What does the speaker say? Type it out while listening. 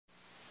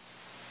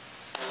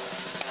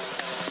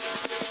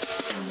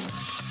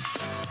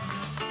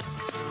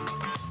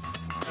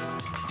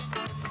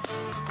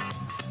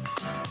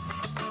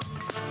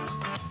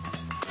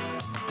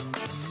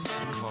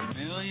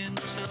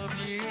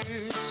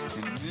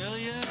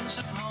millions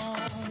of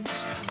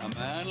homes. A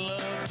man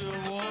loved a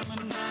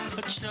woman,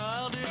 a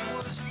child it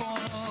was born.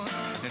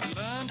 It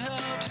learned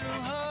how to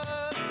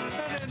hurt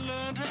and it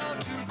learned how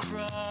to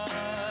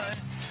cry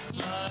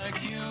like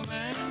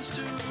humans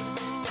do.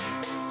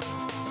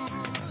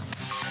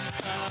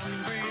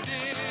 I'm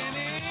breathing in,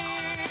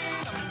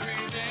 I'm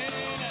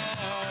breathing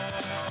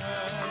out.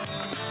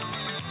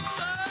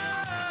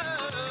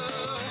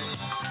 Oh,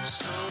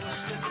 soul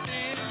slipped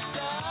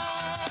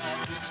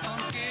inside this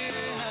funky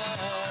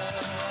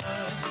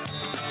house.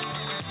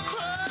 Oh,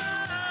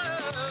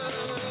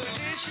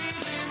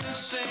 dishes in the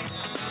sink,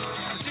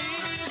 the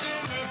TV's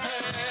in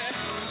repair.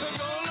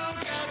 Don't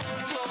look at the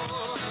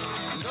floor,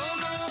 don't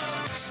go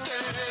up the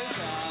stairs.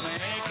 I'm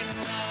aching,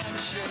 I'm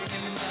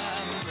shaking,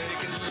 I'm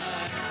breaking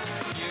like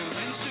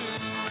humans do.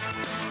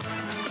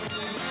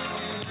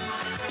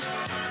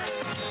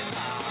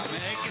 I'm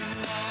aching,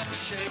 I'm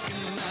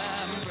shaking,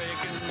 I'm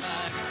breaking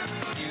like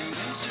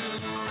humans do.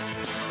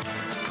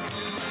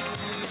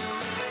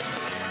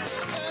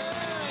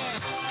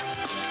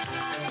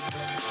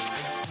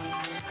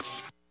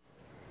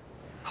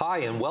 Hi,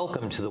 and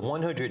welcome to the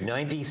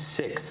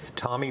 196th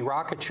Tommy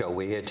Rocket Show.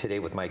 We're here today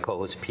with my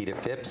co-host Peter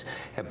Phipps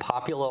and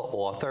popular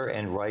author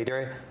and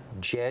writer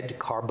Ged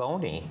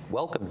Carbone.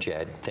 Welcome,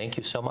 Ged. Thank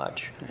you so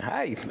much.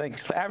 Hi,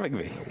 thanks for having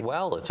me.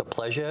 Well, it's a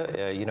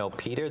pleasure. You know,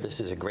 Peter, this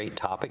is a great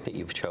topic that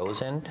you've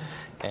chosen,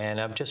 and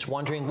I'm just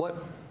wondering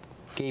what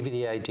gave you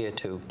the idea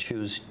to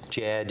choose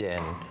Ged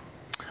and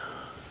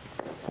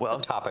well,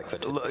 the topic for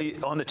today.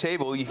 On the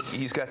table,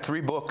 he's got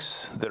 3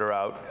 books that are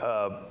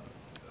out.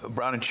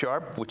 Brown and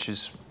Sharp, which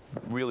is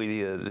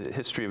really the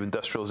history of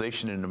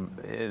industrialization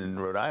in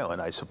Rhode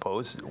Island, I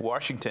suppose.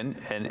 Washington,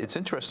 and it's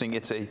interesting,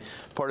 it's a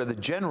part of the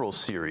General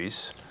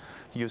series.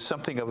 You're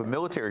something of a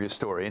military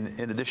historian,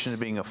 in addition to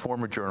being a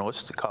former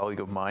journalist, a colleague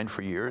of mine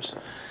for years.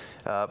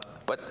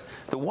 But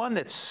the one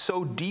that's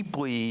so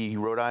deeply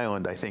Rhode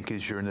Island, I think,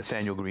 is your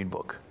Nathanael Greene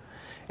book.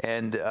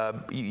 And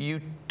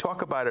you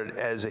talk about it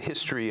as a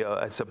history,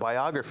 it's a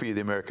biography of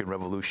the American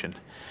Revolution.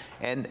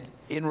 And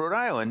in Rhode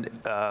Island,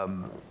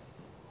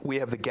 we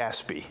have the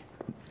Gaspee.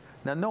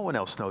 Now, no one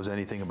else knows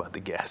anything about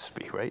the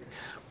Gaspee, right?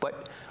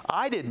 But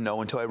I didn't know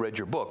until I read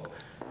your book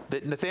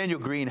that Nathanael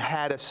Greene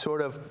had a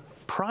sort of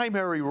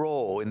primary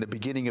role in the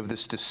beginning of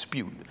this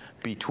dispute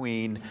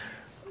between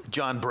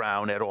John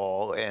Brown et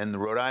al. And the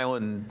Rhode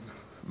Island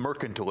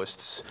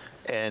mercantilists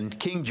and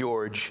King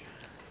George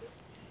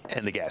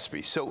and the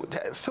Gaspee. So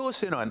fill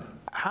us in on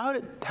how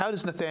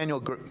does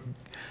Nathanael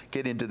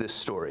get into this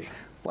story?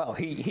 Well,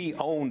 he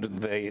owned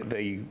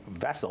the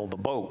vessel, the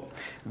boat,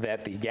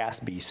 that the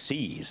Gaspee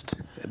seized,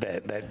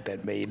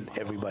 that made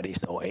everybody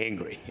so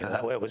angry. You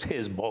know, it was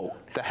his boat.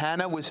 The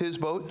Hannah was his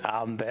boat?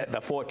 The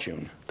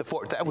Fortune.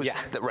 That was,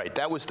 yeah. Right,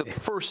 that was the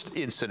first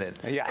incident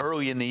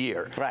early in the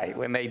year. Right,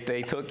 when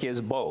they took his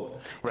boat.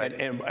 Right.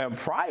 And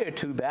prior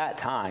to that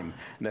time,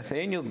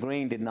 Nathanael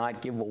Greene did not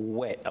give a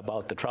whit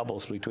about the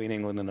troubles between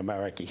England and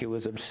America. He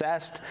was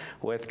obsessed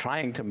with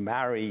trying to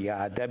marry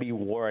Debbie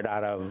Ward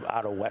out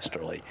of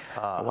Westerly.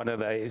 One of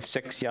the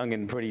 6 young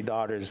and pretty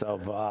daughters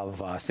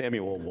of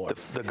Samuel Ward.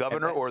 The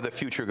governor or the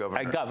future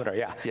governor? Governor,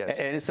 yeah. Yes.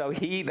 And so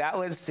that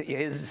was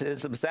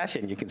his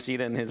obsession. You can see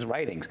it in his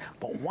writings.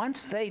 But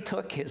once they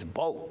took his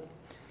boat,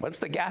 once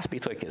the Gaspee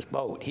took his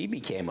boat, he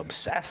became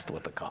obsessed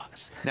with the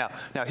cause. Now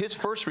his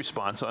first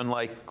response,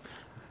 unlike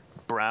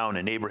Brown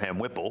and Abraham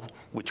Whipple,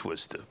 which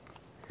was to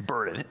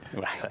burn it,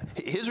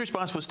 his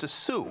response was to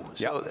sue.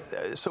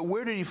 So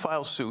where did he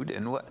file suit,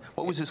 and what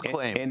was his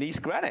claim? In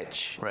East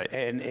Greenwich, right?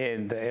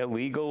 And the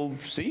illegal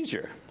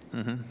seizure.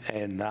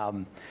 And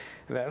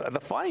the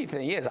funny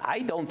thing is, I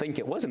don't think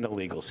it was an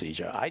illegal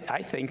seizure.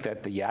 I think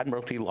that the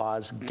Admiralty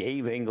laws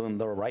gave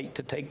England the right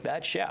to take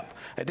that ship.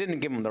 It didn't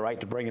give them the right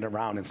to bring it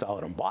around and sell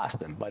it in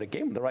Boston, but it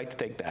gave them the right to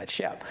take that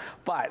ship.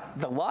 But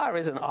the law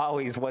isn't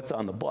always what's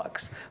on the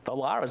books. The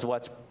law is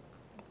what's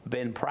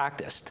been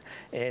practiced.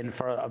 And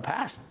for a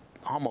past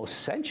almost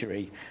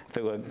century,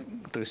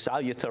 through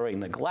salutary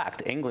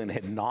neglect, England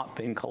had not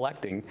been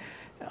collecting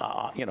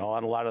you know,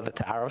 on a lot of the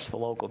tariffs for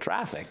local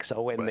traffic.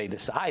 So when they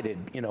decided,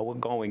 you know, we're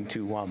going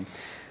to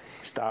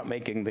start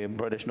making the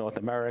British North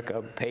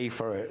America pay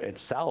for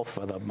itself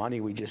for the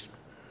money we just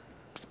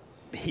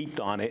heaped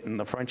on it in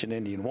the French and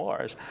Indian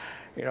Wars,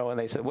 you know, and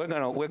they said,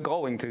 we're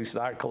going to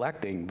start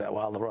collecting that.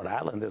 While the Rhode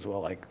Islanders were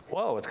like,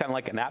 whoa, it's kind of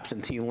like an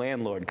absentee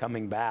landlord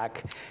coming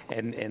back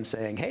and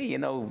saying, hey, you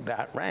know,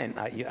 that rent,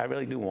 I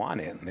really do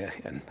want it.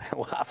 And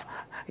well,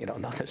 you know,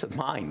 no, this is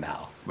mine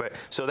now. Right.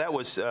 So that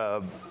was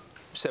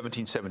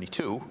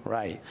 1772.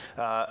 Right.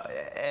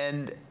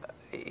 And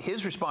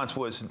his response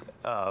was,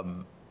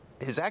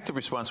 his active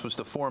response was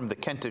to form the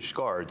Kentish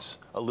Guards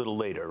a little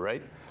later,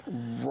 right?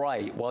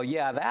 Right. Well,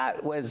 yeah,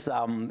 that was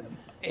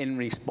in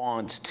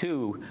response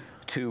to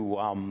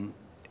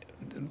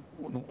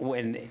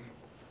when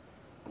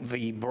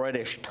the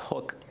British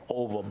took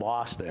over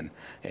Boston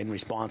in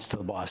response to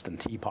the Boston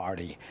Tea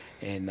Party,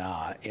 and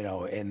you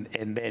know,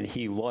 and then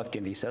he looked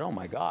and he said, "Oh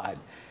my God,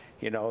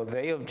 you know,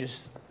 they have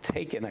just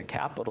taken a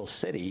capital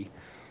city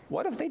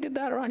what if they did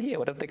that around here?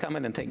 What if they come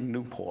in and take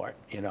Newport?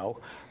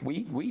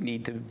 We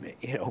need to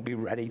be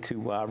ready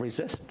to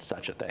resist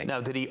such a thing.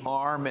 Now, did he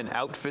arm and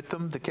outfit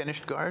them, the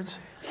Kentish Guards?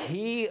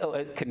 He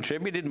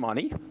contributed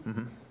money.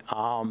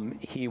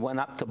 He went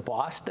up to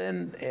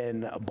Boston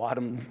and bought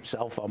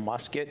himself a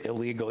musket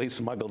illegally,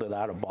 smuggled it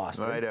out of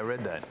Boston. Right, I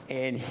read that.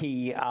 And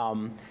he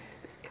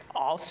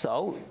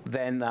also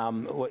then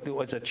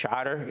was a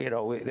charter.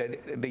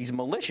 These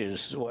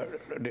militias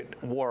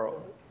were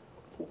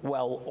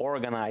well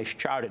organized,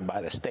 chartered by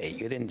the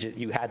state.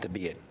 You had to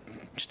be a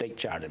state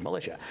chartered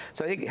militia.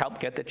 So he helped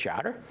get the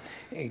charter.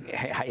 He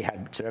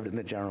had served in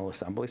the General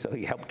Assembly, so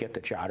he helped get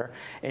the charter.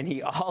 And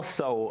he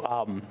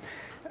also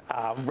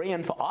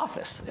ran for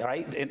office,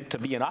 right, to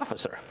be an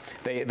officer.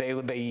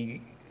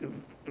 They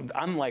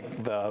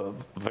unlike the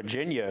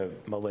Virginia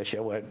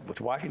militia, which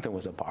Washington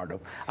was a part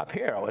of, up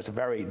here it was a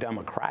very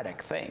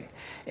democratic thing,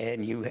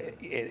 and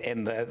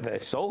the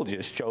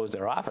soldiers chose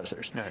their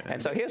officers. Right.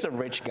 And so here's a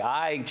rich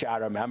guy,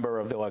 charter member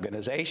of the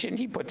organization.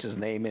 He puts his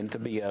name in to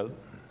be a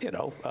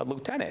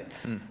lieutenant.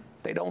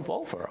 They don't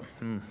vote for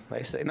him.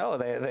 They say no.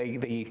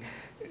 The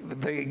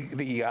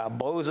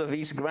Bows of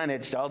East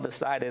Greenwich all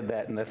decided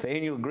that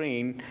Nathanael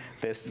Greene,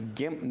 this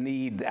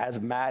gimp-kneed,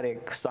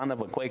 asthmatic son of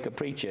a Quaker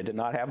preacher, did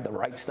not have the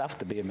right stuff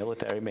to be a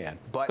military man.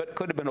 But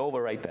could have been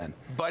over right then.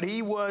 But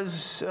he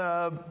was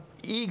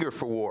eager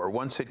for war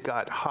once it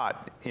got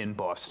hot in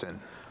Boston.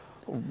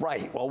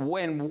 Right. Well,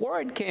 when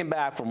word came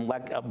back from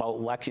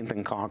about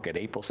Lexington conquered,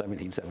 April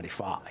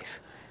 1775,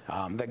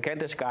 the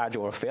Kentish Guards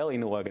were a fairly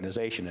new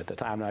organization at the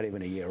time, not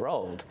even a year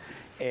old.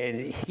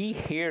 And he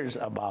hears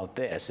about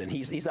this, and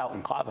he's out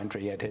in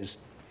Coventry at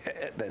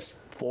this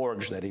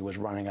forge that he was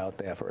running out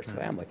there for his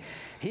family.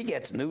 He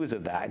gets news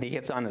of that, and he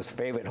gets on his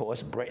favorite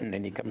horse, Britain,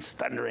 and he comes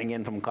thundering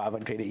in from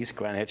Coventry to East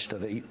Greenwich to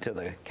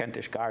the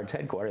Kentish Guards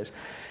headquarters.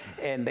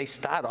 And they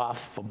start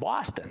off for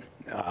Boston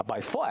by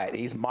foot.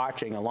 He's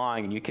marching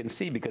along, and you can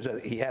see, because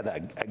he had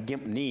a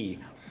gimp knee,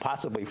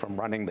 possibly from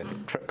running the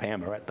trip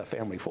hammer at the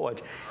family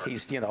forge,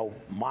 he's,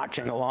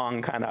 marching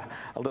along kind of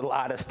a little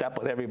out of step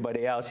with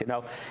everybody else,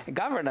 And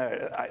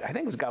Governor, I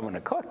think it was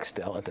Governor Cook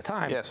still at the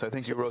time. Yes, I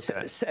think you wrote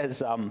that.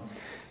 Says,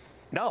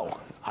 no,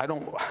 I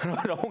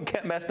don't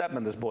get messed up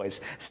in this, boys.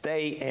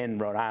 Stay in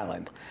Rhode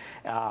Island.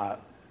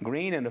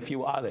 Greene and a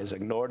few others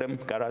ignored him,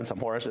 got on some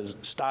horses,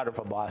 started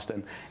for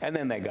Boston, and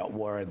then they got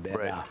word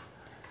that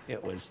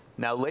it was...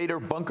 Now later,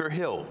 Bunker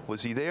Hill,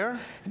 was he there?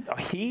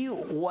 He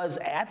was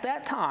at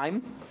that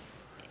time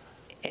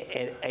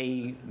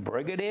a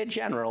brigadier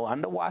general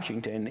under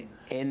Washington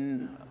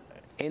in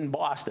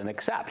Boston,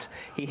 except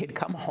he had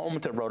come home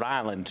to Rhode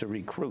Island to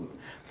recruit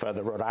for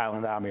the Rhode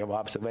Island Army of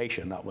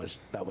Observation that was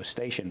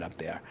stationed up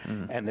there.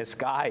 And this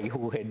guy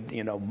who had,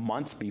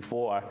 months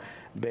before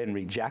been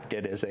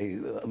rejected as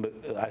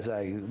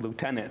a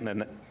lieutenant in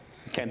the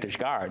Kentish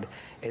Guard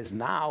is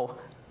now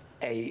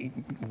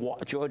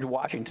George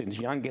Washington's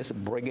youngest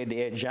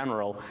brigadier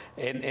general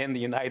in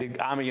the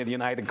Army of the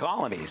United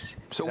Colonies.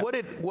 So what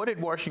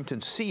did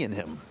Washington see in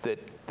him that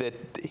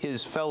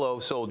his fellow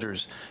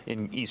soldiers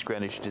in East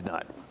Greenwich did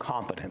not?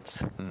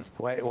 Competence.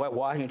 What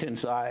Washington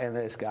saw in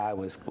this guy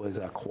was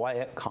a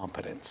quiet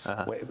competence.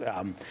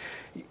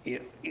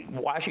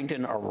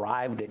 Washington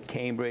arrived at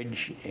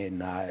Cambridge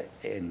in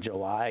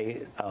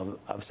July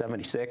of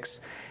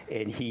 '76,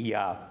 and he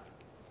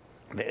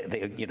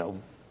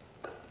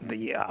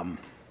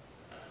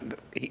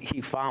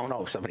he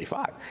found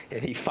 75,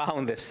 and he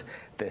found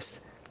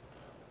this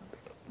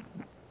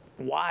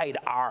wide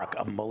arc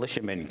of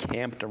militiamen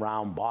camped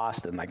around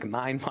Boston, like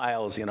 9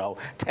 miles,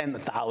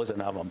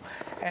 10,000 of them.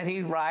 And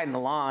he's riding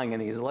along,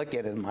 and he's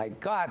looking, and my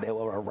God, they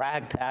were a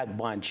ragtag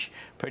bunch,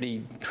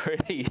 pretty,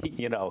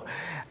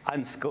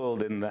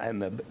 unschooled in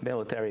the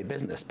military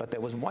business. But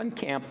there was one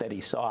camp that he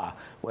saw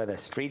where the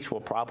streets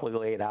were properly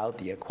laid out,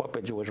 the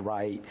equipage was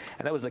right,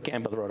 and that was the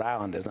camp of the Rhode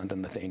Islanders under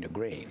Nathanael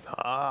Greene.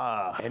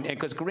 And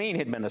because Greene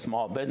had been a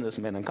small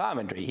businessman in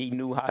Coventry, he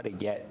knew how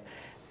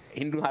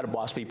to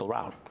boss people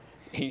around.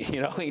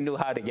 He knew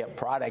how to get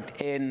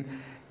product in,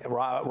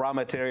 raw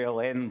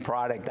material in,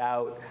 product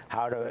out,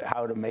 how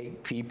to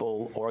make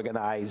people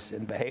organize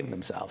and behave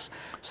themselves.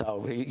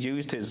 So he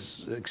used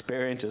his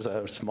experience as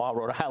a small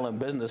Rhode Island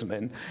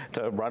businessman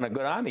to run a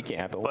good army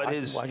camp. But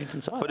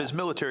his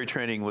military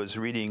training was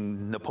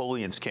reading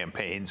Napoleon's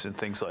campaigns and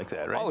things like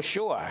that, right? Oh,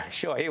 sure.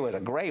 He was a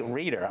great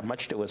reader,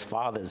 much to his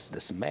father's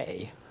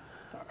dismay.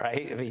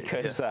 Right,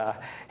 because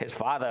his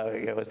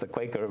father was the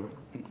Quaker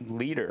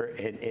leader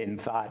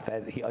and thought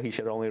that he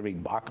should only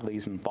read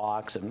Barclays and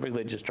Fox and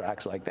religious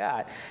tracts like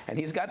that. And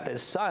he's got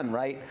this son,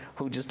 right,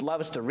 who just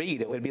loves to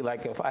read. It would be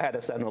like if I had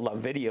a son who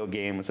loved video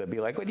games, I'd be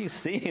like, what are you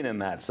seeing in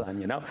that, son,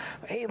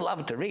 He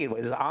loved to read.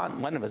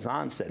 One of his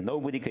aunts said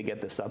nobody could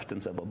get the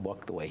substance of a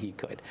book the way he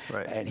could.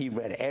 Right. And he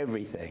read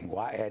everything.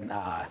 And,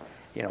 a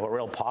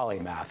real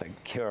polymath and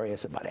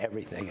curious about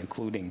everything,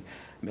 including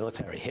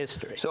military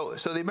history. So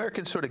the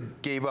Americans sort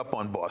of gave up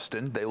on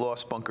Boston. They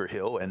lost Bunker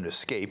Hill and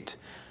escaped,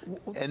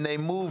 and they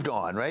moved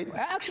on, right?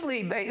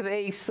 Actually,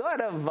 they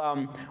sort of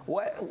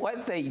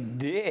what they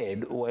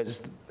did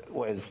was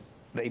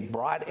they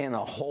brought in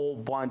a whole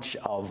bunch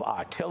of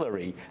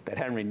artillery that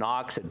Henry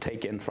Knox had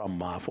taken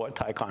from Fort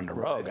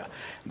Ticonderoga. Right.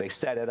 They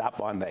set it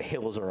up on the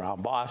hills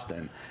around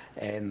Boston,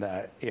 and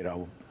you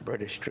know,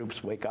 British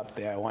troops wake up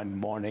there one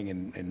morning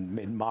in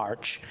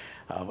mid-March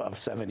of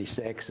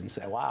 '76 and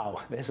say,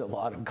 wow, there's a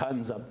lot of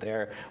guns up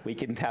there. We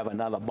can have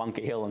another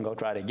Bunker Hill and go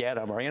try to get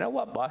them. Or, you know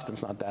what,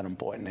 Boston's not that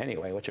important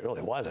anyway, which it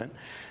really wasn't.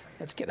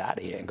 Let's get out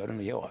of here and go to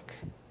New York.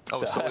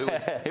 Oh, so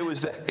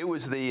it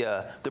was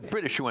the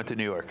British who went to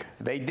New York.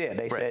 They did.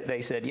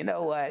 They said, you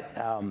know what?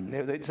 And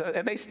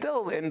they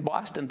still in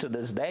Boston to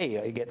this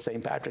day get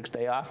St. Patrick's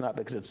Day off, not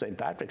because it's St.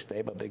 Patrick's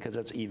Day, but because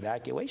it's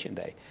Evacuation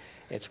Day.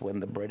 It's when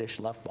the British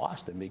left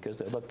Boston, because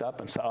they looked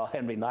up and saw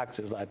Henry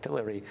Knox's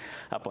artillery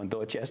up on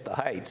Dorchester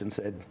Heights and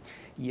said,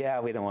 yeah,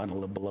 we don't want to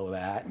live below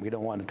that. We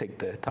don't want to take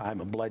the time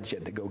of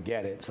bloodshed to go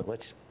get it. So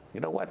let's, you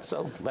know what?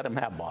 So let them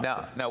have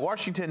Boston. Now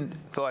Washington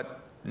thought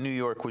New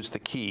York was the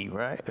key,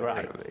 right?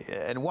 Right.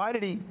 And why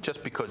did he?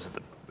 Just because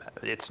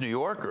it's New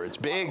York, or it's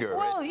big, or?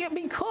 Well, yeah,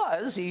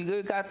 because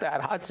you got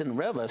that Hudson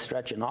River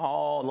stretching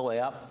all the way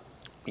up,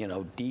 you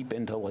know, deep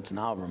into what's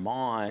now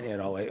Vermont, you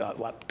know,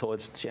 up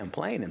towards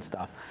Champlain and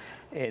stuff,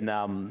 and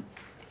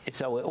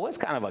so it was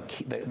kind of a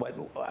key, what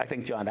I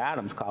think John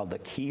Adams called the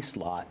key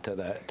slot to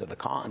the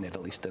continent,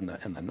 at least in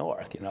the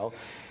north. You know,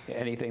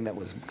 anything that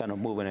was going to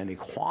move in any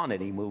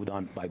quantity moved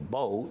on by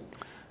boat.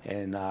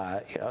 And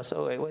you know,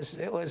 so it was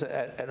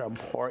an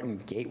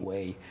important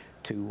gateway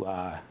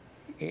to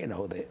you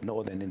know, the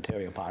northern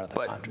interior part of the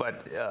country.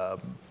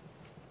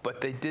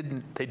 But they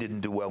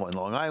didn't do well in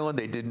Long Island.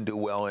 They didn't do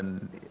well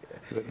in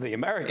the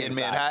American in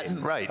Manhattan.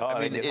 side. Right. Oh,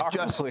 I mean, it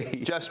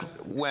just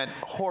went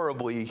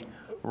horribly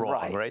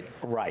wrong. Right.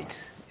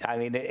 Right. I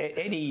mean,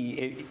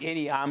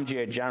 any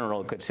armchair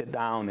general could sit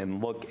down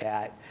and look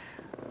at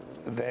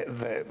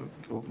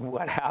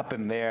what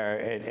happened there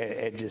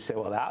and just say,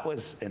 well, that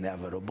was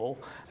inevitable.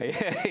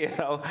 You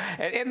know,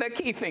 and the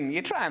key thing,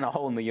 you're trying to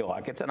hold New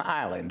York. It's an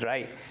island,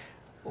 right?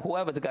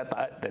 Whoever's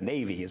got the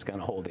Navy is going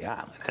to hold the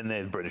island. And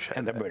the British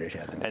had the British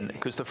had the Navy. And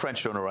because the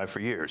French don't arrive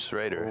for years,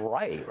 right?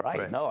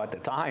 Right. No, at the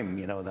time,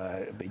 you know,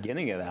 the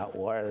beginning of that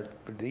war,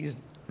 these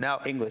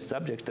English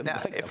subjects didn't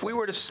like if we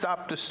were to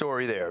stop the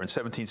story there in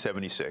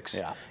 1776,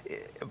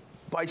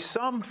 by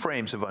some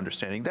frames of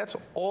understanding, that's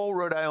all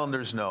Rhode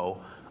Islanders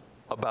know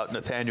about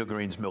Nathanael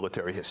Greene's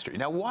military history.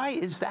 Now, why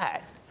is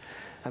that?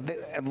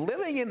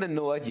 Living in the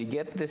North, you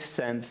get this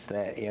sense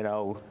that, you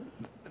know,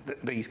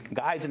 these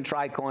guys in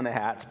tricorner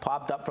hats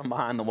popped up from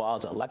behind the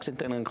walls at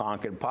Lexington and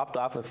Concord, popped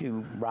off a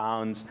few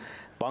rounds,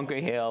 Bunker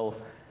Hill,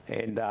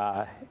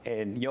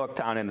 and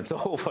Yorktown, and it's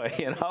over,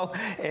 you know?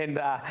 And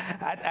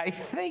I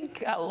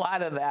think a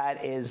lot of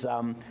that is,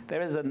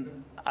 there is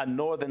a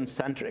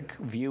northern-centric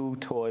view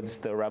towards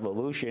the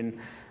Revolution,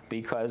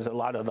 because a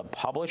lot of the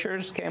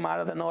publishers came out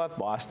of the North,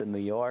 Boston, New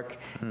York,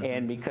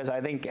 and because I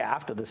think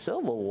after the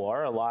Civil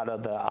War, a lot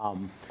of the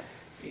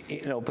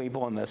you know,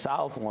 people in the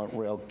South weren't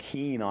real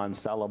keen on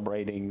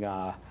celebrating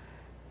that.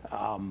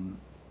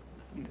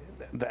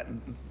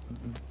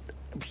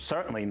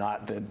 Certainly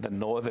not the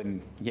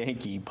northern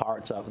Yankee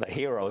parts of the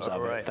heroes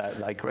of it,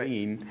 like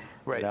Greene.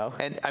 Right. You know?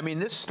 And I mean,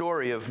 this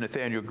story of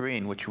Nathanael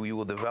Greene, which we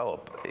will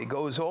develop, it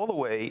goes all the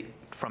way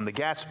from the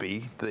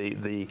Gatsby,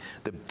 the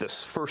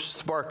first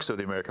sparks of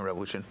the American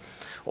Revolution,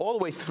 all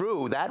the way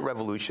through that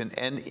revolution.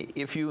 And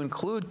if you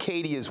include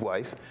Katie, his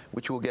wife,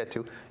 which we'll get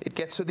to, it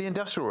gets to the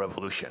Industrial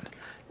Revolution.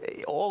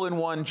 All in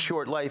one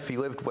short life, he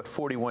lived, what,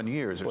 41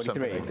 years or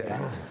something like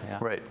that. Yeah.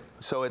 Right.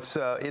 So it's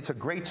a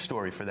great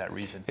story for that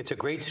reason. It's a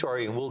great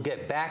story, and we'll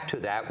get back to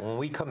that when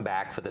we come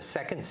back for the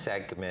second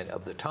segment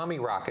of the Tommy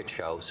Rocket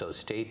Show, so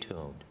stay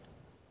tuned.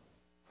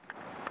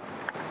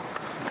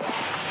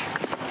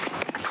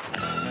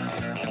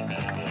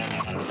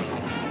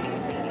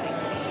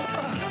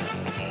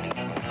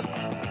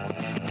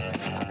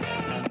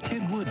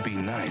 It would be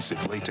nice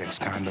if latex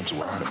condoms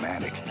were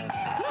automatic.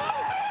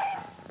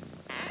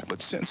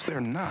 But since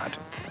they're not,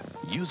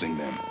 using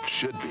them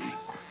should be.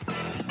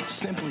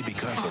 Simply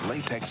because a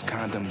latex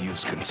condom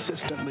used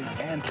consistently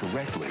and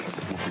correctly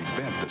will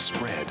prevent the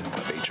spread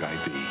of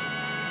HIV.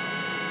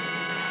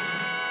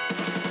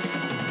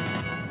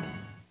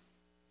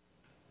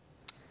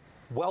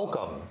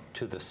 Welcome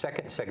to the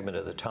second segment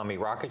of the Tommy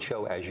Rocket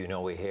Show. As you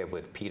know, we're here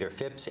with Peter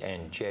Phipps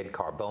and Ged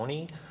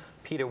Carbone.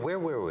 Peter, where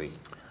were we?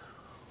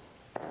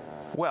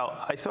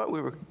 Well, I thought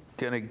we were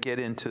going to get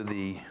into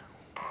the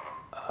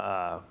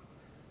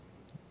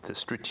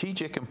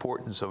strategic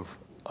importance of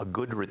a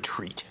good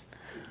retreat.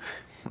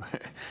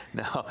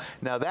 Now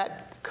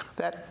that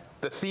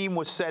the theme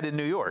was set in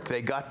New York.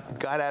 They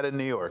got out of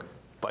New York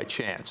by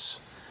chance,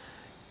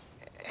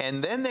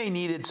 and then they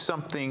needed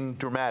something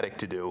dramatic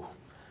to do,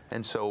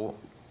 and so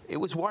it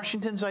was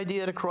Washington's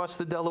idea to cross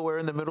the Delaware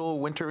in the middle of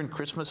winter and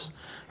Christmas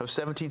of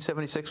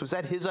 1776. Was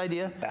that his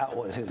idea? That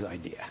was his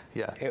idea.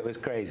 Yeah. It was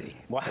crazy.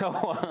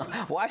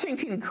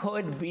 Washington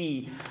could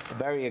be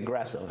very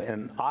aggressive,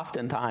 and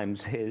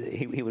oftentimes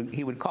he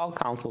would call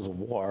councils of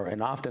war,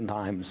 and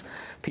oftentimes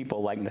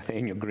people like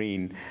Nathanael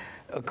Greene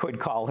could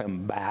call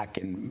him back,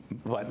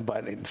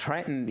 but in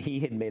Trenton, he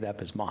had made up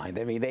his mind.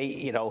 I mean,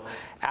 they,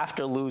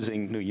 after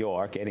losing New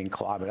York, getting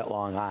clobbered at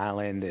Long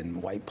Island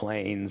and White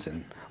Plains,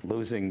 and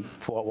losing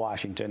Fort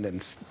Washington,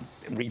 and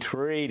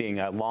retreating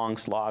a long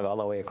slog all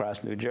the way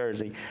across New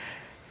Jersey,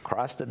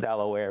 across the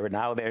Delaware, and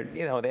now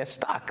they're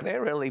stuck.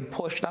 They're really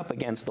pushed up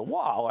against the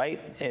wall,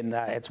 right? And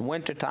it's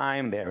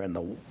wintertime. They're in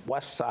the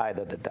west side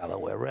of the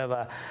Delaware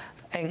River.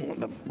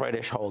 And the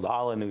British hold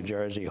all of New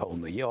Jersey,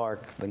 hold New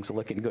York. Things are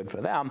looking good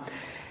for them.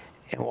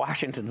 And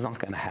Washington's not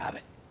going to have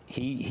it.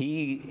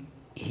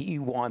 He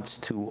wants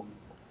to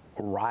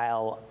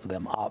rile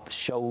them up,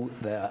 show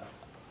the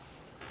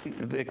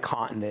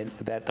continent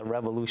that the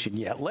revolution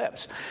yet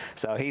lives.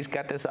 So he's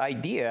got this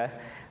idea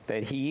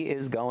that he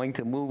is going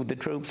to move the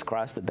troops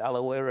across the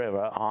Delaware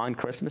River on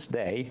Christmas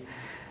Day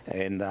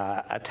and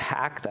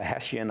attack the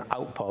Hessian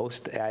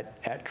outpost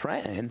at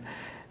Trenton.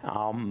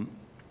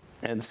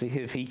 And see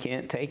if he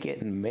can't take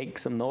it and make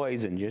some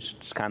noise and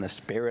just kind of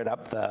spirit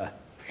up the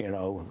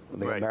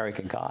Right.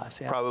 American cause.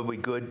 Yeah. Probably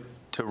good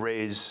to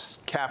raise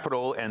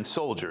capital and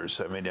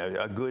soldiers. I mean,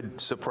 a good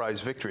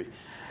surprise victory.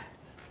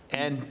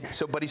 And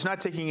so, but he's not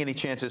taking any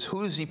chances.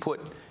 Who does he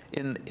put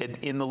in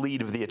the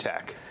lead of the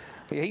attack?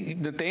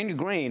 Nathanael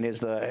Greene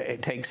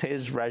takes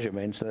his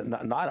regiments,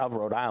 not of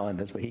Rhode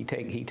Islanders, but he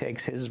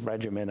takes his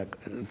regiment,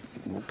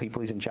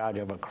 people he's in charge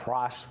of,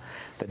 across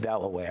the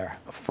Delaware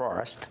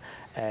first,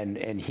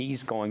 and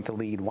he's going to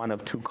lead one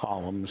of two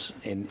columns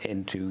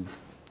into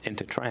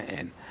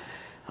Trenton.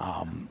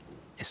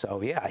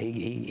 So yeah,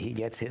 he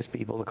gets his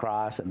people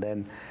across, and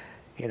then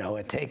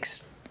it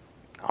takes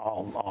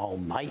all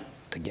night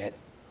to get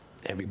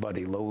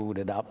everybody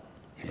loaded up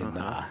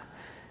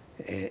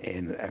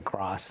and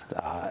across,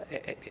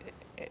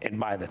 and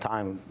by the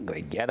time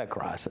they get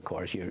across, of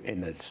course,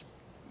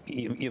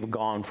 you've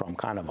gone from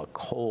kind of a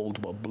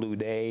cold, blue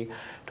day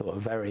to a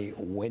very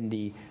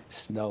windy,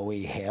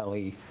 snowy,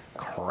 haily,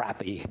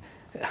 crappy,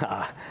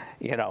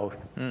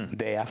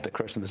 day after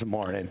Christmas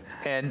morning.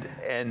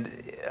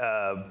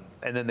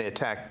 And then they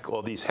attack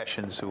all these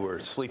Hessians who were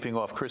sleeping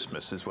off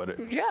Christmas, is what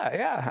it.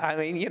 Yeah. I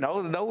mean,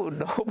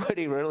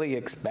 nobody really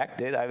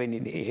expected. I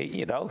mean,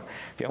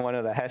 if you're one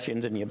of the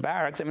Hessians in your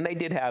barracks, I mean, they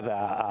did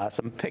have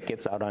some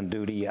pickets out on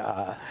duty,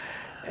 and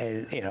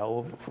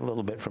a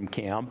little bit from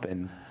camp,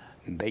 and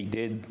they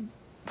did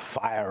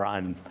fire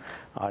on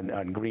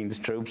Greene's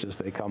troops as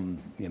they come,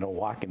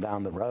 walking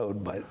down the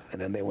road. And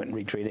then they went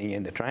retreating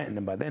into Trenton,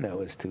 and by then it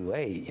was too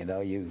late.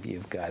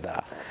 You've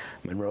got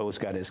Monroe's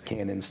got his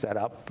cannon set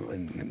up,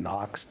 and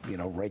Knox,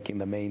 raking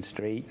the main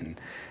street, and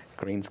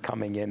Greene's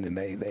coming in, and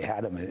they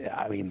had him.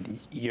 I mean,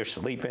 you're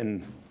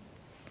sleeping,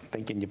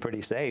 thinking you're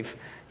pretty safe.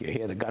 You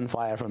hear the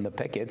gunfire from the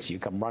pickets. You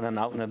come running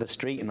out into the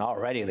street, and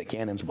already the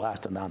cannon's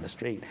blasting down the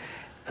street.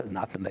 There's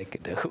nothing they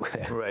could do.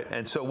 Right.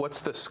 And so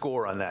what's the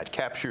score on that?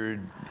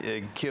 Captured,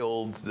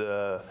 killed?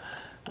 The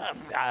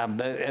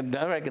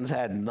Americans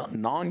had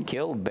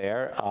non-killed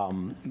there.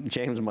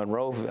 James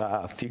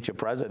Monroe, future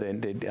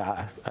president,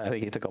 I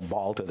think he took a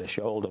ball to the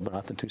shoulder, but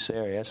nothing too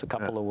serious. A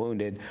couple of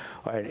wounded.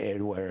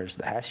 Whereas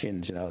the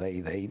Hessians,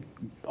 they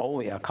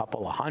only a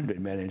couple of hundred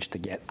managed to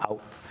get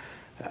out.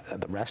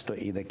 The rest were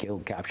either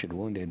killed, captured,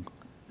 wounded.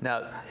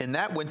 Now, in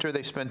that winter,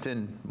 they spent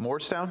in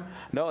Morristown?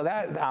 No,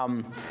 that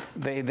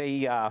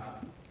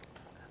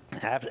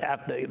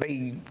after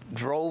they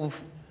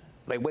drove.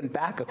 They went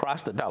back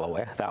across the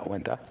Delaware that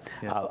winter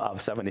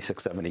of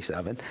 76,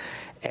 77,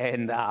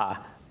 and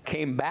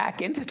came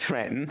back into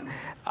Trenton,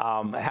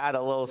 had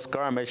a little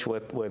skirmish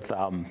with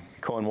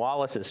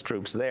Cornwallis's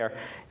troops there,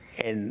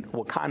 and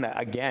were kind of,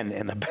 again,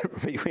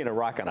 between a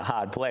rock and a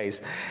hard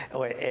place.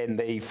 And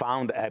they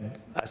found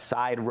a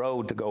side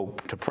road to go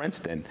to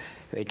Princeton.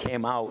 They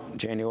came out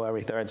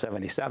January 3rd,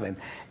 77,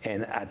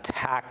 and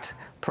attacked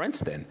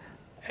Princeton.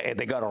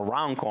 They got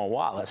around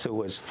Cornwallis, who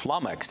was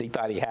flummoxed. He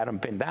thought he had him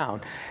pinned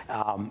down,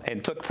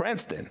 and took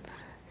Princeton,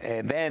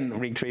 and then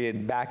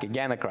retreated back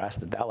again across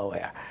the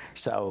Delaware.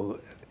 So,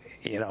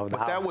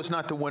 But that was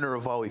not the winter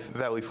of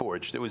Valley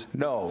Forge. There was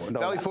no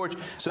Valley Forge.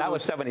 So that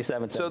was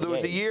 77, 78. So there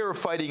was a year of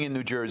fighting in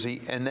New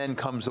Jersey, and then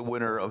comes the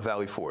winter of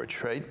Valley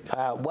Forge, right?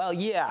 Well,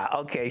 yeah.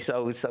 Okay.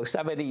 So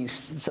 70.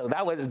 So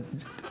that was.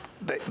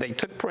 They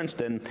took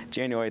Princeton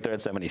January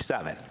 3rd,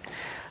 77.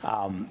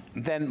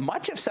 Then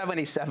much of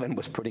 77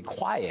 was pretty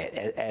quiet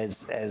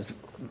as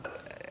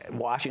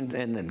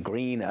Washington and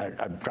Greene are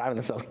driving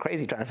themselves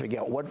crazy trying to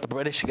figure out what the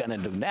British are going to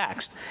do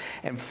next.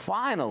 And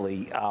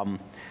finally,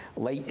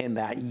 late in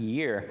that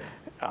year,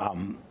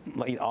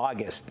 late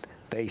August,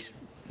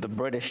 the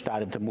British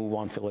started to move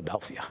on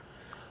Philadelphia.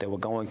 They were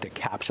going to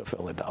capture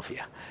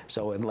Philadelphia.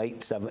 So in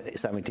late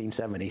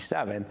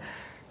 1777,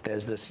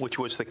 there's this, which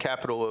was the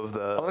capital of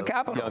the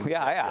capital.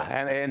 Yeah.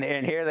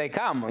 And here they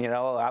come,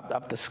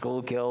 up the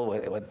Schuylkill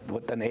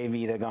with the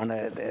Navy. They're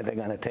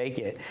gonna take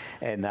it.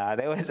 And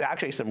there was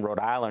actually some Rhode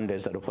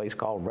Islanders at a place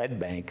called Red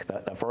Bank.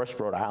 The first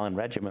Rhode Island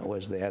regiment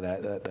was there,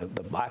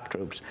 the black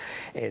troops.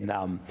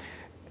 And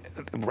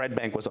Red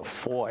Bank was a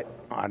fort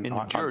in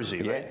New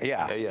Jersey, right?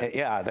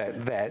 Yeah.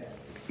 That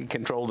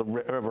controlled the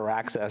river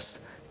access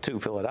to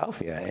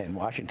Philadelphia, and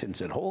Washington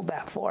said, "Hold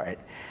that fort,"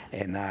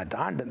 and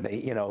darn it,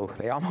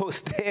 they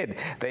almost did.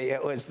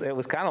 It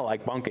was kind of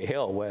like Bunker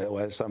Hill,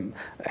 where some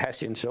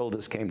Hessian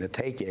soldiers came to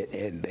take it,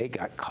 and they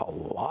got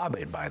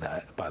clobbered by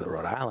the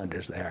Rhode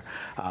Islanders there.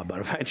 But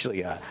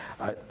eventually,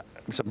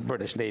 some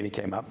British Navy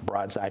came up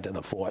broadside to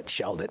the fort,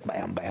 shelled it,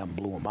 bam, bam,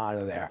 blew them out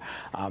of there.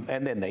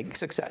 And then they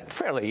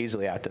fairly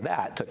easily after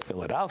that took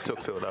Philadelphia.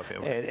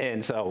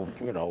 And so,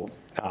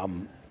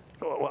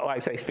 well, I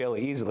say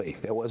fairly easily.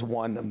 There was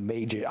one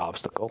major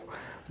obstacle,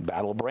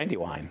 Battle of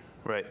Brandywine.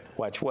 Right.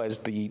 Which was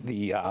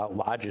the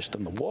largest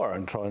in the war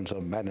in terms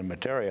of men and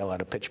material.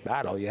 At a pitched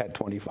battle, you had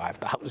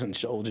 25,000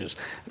 soldiers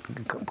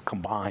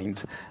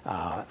combined,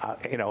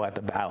 at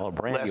the Battle of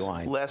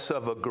Brandywine. Less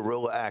of a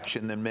guerrilla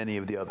action than many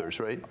of the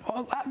others, right?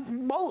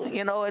 Well,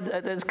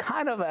 there's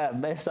kind of a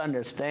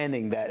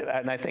misunderstanding that,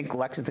 and I think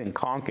Lexington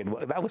conquered,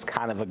 that was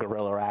kind of a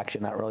guerrilla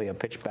action, not really a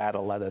pitched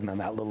battle other than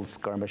that little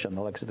skirmish on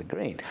the Lexington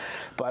Green.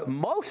 But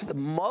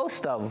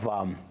most of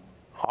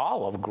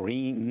all of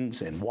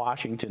Greene's and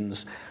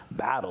Washington's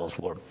battles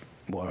were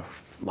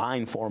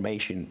line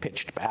formation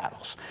pitched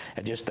battles.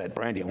 And just that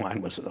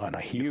Brandywine was on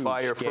a huge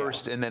fire scale.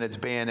 First, and then it's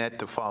bayonet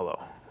to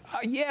follow.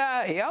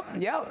 Yeah.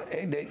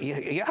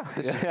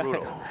 This is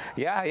brutal.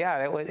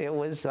 Yeah. It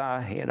was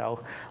a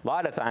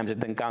lot of times it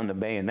didn't come to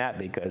bayonet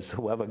because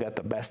whoever got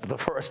the best of the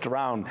first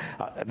round,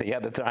 the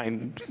other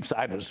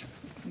side was,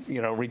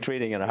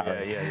 retreating in a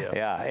hurry.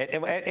 Yeah.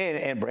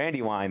 And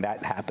Brandywine,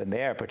 that happened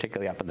there,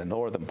 particularly up in the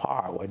northern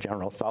part where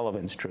General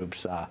Sullivan's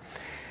troops,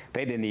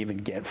 they didn't even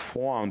get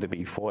formed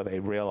before they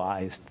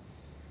realized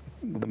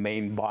the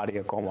main body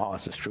of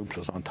Cornwallis's troops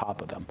was on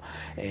top of them,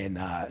 and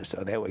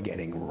so they were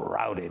getting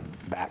routed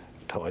back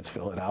towards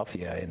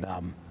Philadelphia,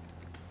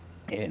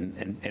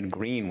 and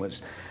Greene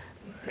was,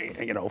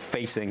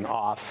 facing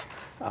off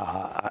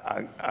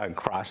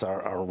across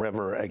a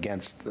river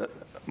against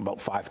about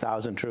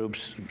 5,000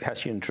 troops,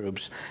 Hessian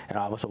troops, and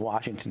Officer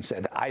Washington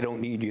said, "I don't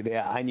need you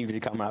there. I need you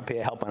to come up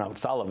here helping out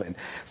Sullivan."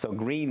 So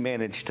Greene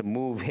managed to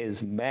move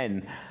his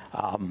men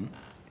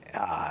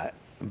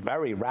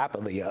very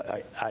rapidly.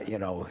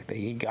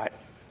 He got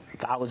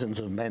thousands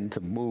of men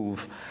to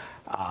move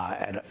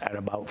at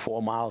about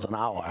 4 miles an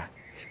hour,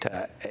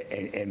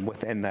 and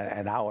within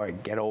an hour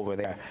get over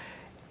there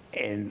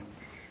and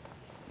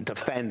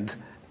defend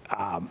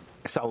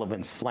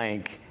Sullivan's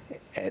flank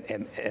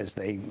and as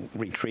they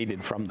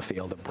retreated from the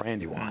field of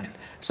Brandywine.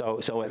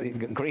 So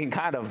Greene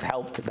kind of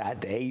helped that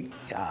day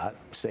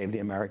save the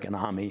American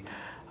army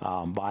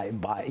by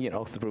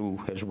through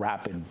his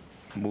rapid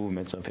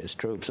movements of his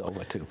troops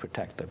over to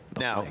protect the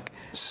flank.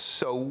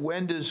 So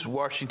when does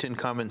Washington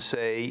come and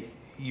say,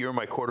 "You're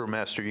my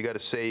quartermaster, you got to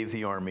save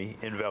the army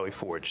in Valley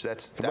Forge"?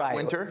 That's that right.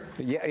 Winter?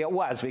 Yeah, it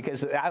was,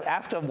 because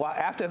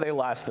after they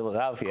lost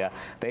Philadelphia,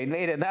 they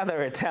made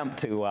another attempt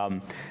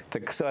to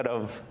sort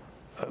of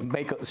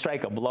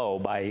strike a blow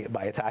by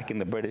attacking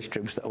the British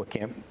troops that were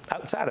camped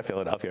outside of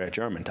Philadelphia at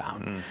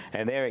Germantown.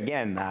 And there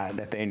again,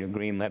 Nathanael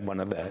Greene led one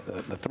of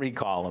the three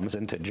columns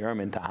into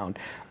Germantown,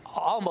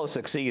 almost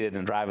succeeded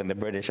in driving the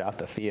British off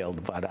the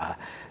field, but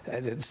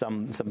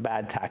some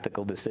bad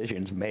tactical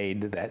decisions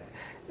made that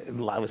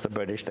allows the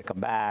British to come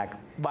back.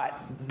 But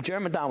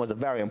Germantown was a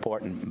very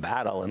important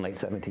battle in late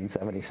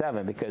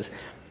 1777 because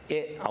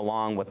it,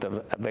 along with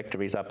the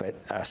victories up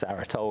at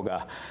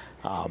Saratoga,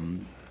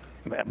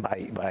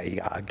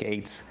 by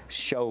Gates,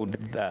 showed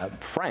the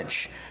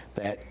French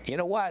that,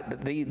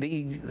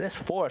 this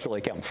force really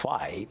can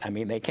fight. I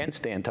mean, they can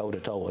stand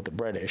toe-to-toe with the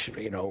British.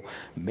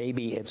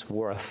 Maybe it's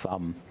worth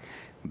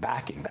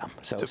backing them.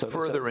 To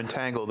further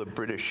entangle the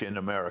British in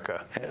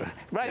America.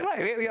 Right.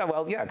 Yeah,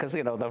 well, yeah, because,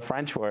 the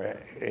French were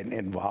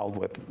involved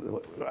with,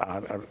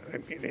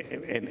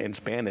 in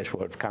Spanish,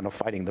 were kind of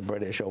fighting the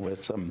British over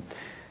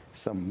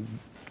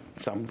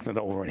something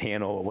over in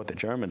Hanover with the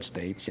German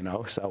states,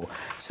 so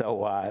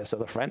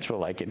the French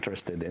were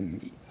interested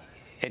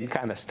in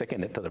kind of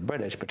sticking it to the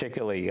British,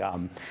 particularly,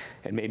 and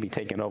maybe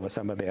taking over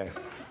some of their.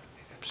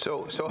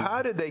 So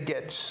how did they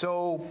get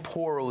so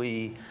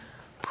poorly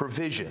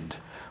provisioned?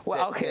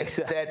 Well, okay,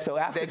 so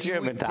after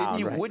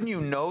Germantown, wouldn't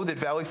you know that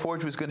Valley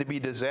Forge was going to be a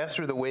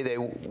disaster the way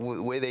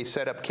they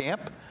set up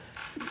camp?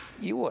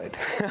 You would.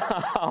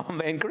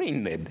 And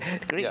Greene did.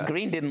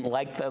 Greene didn't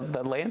like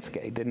the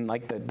landscape, didn't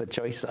like the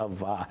choice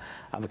of a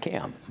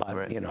camp, but,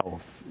 right.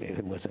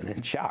 He wasn't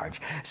in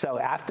charge. So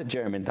after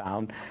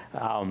Germantown,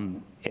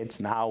 it's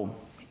now,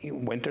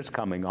 winter's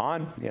coming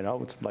on,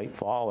 it's late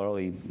fall,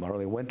 early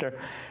winter.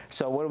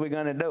 So what are we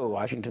going to do?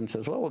 Washington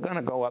says, well, we're going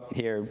to go up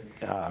here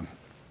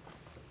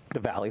to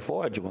Valley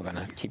Forge, and we're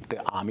going to keep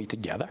the army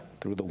together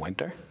through the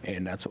winter,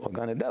 and that's what we're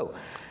going to do.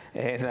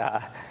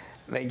 And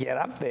they get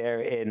up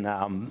there,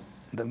 and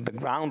the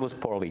ground was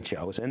poorly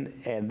chosen,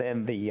 and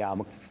then the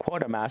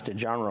quartermaster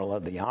general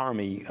of the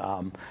army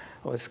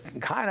was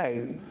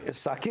kind of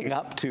sucking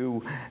up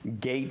to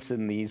Gates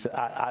and these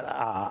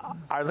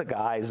other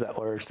guys that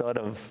were sort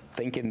of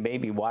thinking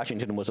maybe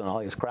Washington wasn't all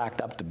he was cracked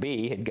up to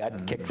be. He'd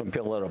got kicked from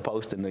pillar to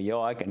post in New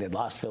York and had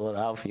lost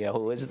Philadelphia.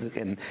 Who is it?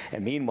 And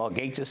meanwhile,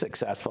 Gates is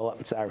successful up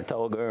in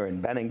Saratoga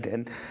and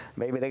Bennington.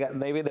 Maybe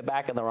they're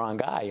backing the wrong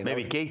guy. You know?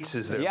 Maybe Gates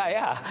is there.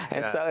 Yeah.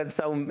 And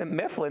so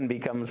Mifflin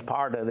becomes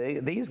part of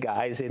these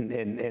guys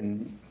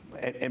and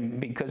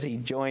because he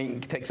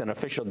takes an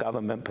official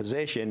government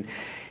position,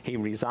 he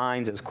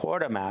resigns as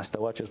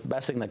quartermaster, which is the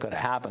best thing that could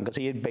have happened, because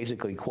he had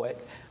basically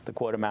quit the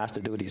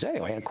quartermaster duties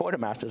anyway. And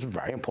quartermaster is a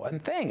very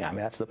important thing. I mean,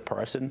 that's the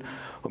person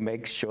who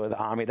makes sure the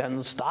army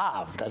doesn't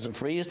starve, doesn't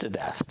freeze to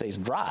death, stays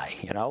dry,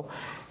 you know.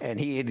 And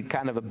he had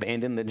kind of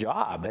abandoned the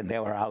job, and they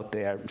were out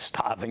there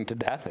starving to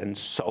death and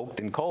soaked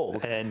and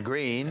cold. And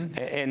Greene.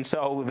 And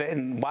so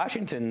then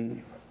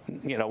Washington,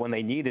 you know, when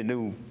they need a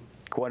new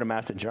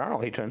quartermaster general,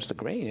 he turns to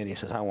Greene and he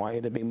says, I want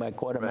you to be my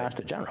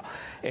quartermaster general.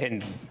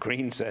 And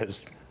Greene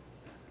says,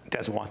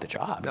 doesn't want the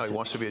job. No, he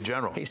wants to be a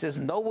general. He says,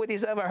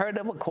 nobody's ever heard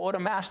of a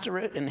quartermaster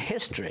in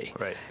history.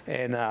 Right.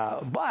 And,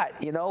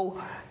 but, you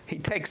know, he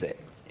takes it.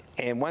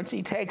 And once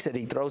he takes it,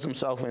 he throws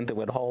himself into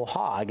it whole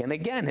hog. And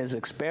again, his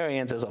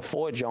experience as a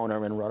forge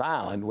owner in Rhode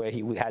Island, where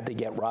he had to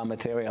get raw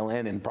material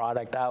in and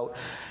product out,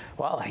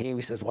 well, he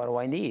says, what do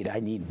I need? I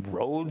need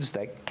roads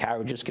that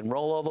carriages can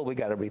roll over. We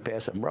got to repair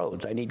some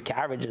roads. I need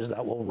carriages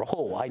that will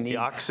roll. I need the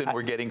oxen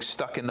were getting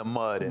stuck in the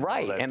mud. And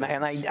right, and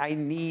I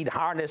need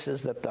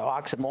harnesses that the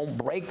oxen won't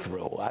break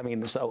through. I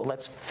mean, so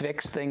let's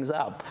fix things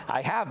up.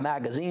 I have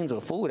magazines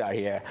with food out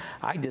here.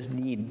 I just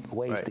need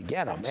ways to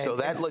get them. So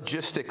that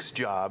logistics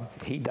job,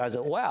 he does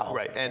it well.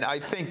 Right, and I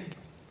think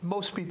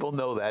most people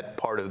know that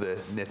part of the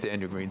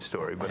Nathanael Greene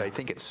story, but I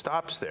think it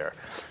stops there.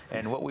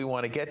 And what we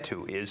want to get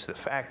to is the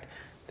fact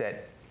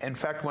that, in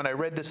fact, when I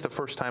read this the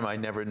first time, I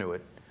never knew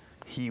it.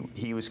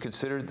 He was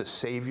considered the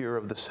savior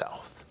of the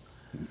South.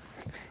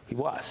 He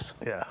was.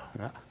 Yeah.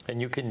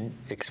 And you can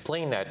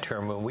explain that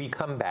term when we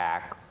come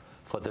back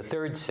for the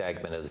third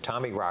segment of the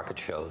Tommy Rocket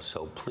Show,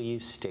 so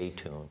please stay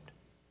tuned.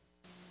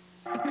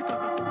 Did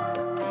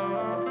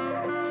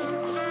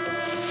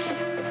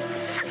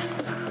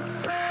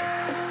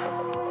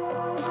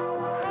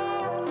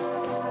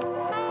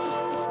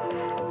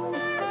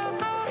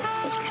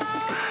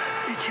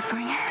you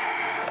bring it?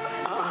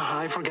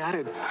 I forgot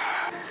it.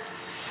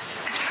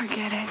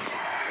 Forget it.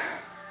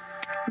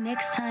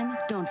 Next time,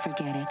 don't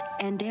forget it.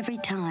 And every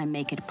time,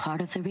 make it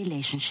part of the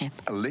relationship.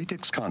 A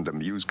latex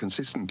condom used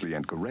consistently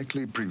and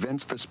correctly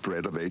prevents the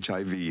spread of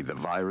HIV, the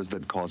virus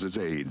that causes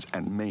AIDS,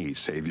 and may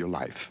save your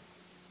life.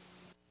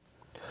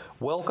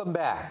 Welcome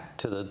back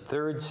to the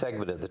third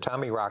segment of the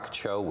Tommy Rocket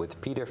Show with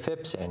Peter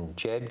Phipps and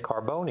Ged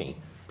Carbone.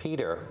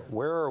 Peter,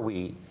 where are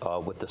we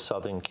with the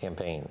Southern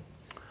campaign?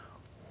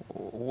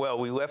 Well,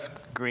 we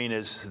left Greene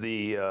as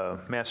the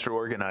master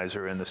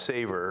organizer and the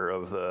saver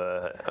of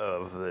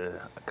the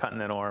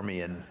Continental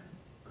Army in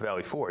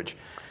Valley Forge.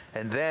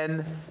 And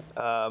then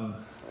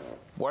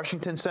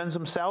Washington sends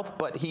him south,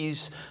 but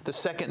he's the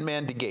second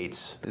man to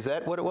Gates. Is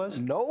that what it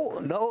was?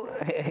 No,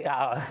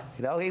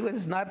 he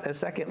was not the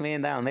second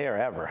man down there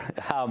ever.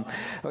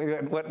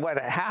 What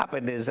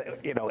happened is,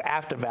 you know,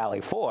 after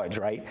Valley Forge,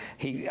 right?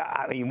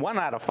 I mean, 1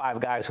 out of 5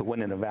 guys who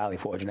went into Valley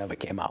Forge never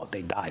came out.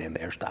 They died in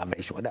their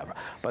starvation, whatever.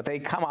 But they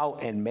come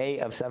out in May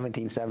of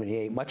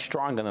 1778, much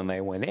stronger than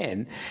they went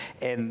in,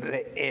 and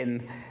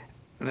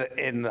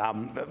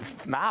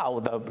now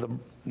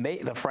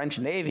the French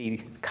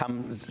Navy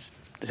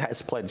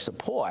has pledged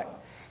support,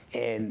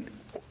 and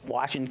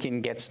Washington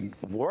gets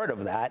word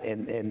of that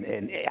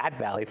at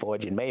Valley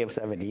Forge in May of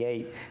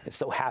 '78. Is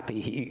so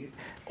happy he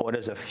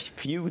orders a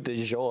feu de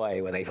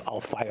joie where they all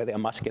fire their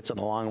muskets in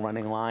a long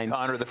running line. To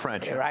honor the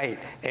French. Right.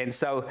 And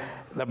so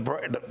the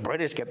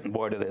British get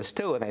word of this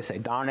too, and they say,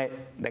 darn it,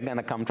 they're going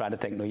to come try to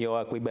take New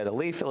York. We better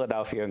leave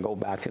Philadelphia and go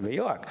back to New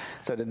York.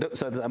 So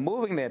they're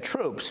moving their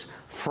troops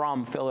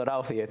from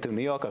Philadelphia to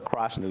New York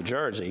across New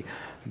Jersey.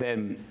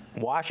 Then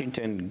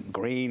Washington,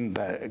 Greene,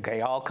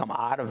 they all come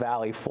out of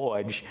Valley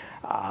Forge,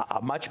 a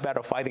much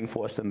better fighting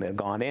force than they'd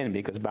gone in,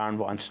 because Baron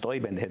von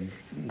Steuben had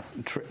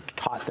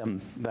taught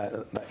them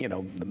the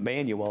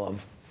manual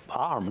of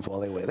arms while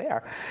they were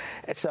there.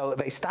 And so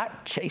they start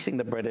chasing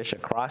the British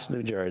across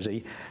New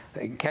Jersey.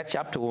 They catch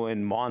up to them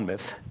in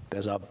Monmouth.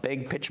 There's a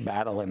big pitched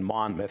battle in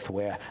Monmouth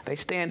where they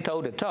stand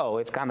toe-to-toe.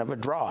 It's kind of a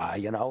draw,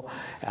 you know.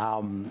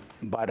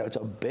 But it's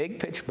a big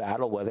pitched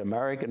battle where the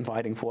American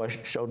fighting force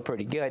showed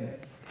pretty good.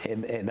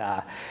 And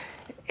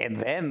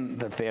then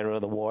the theater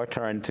of the war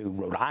turned to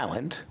Rhode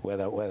Island, where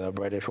the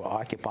British were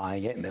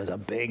occupying it. And there was a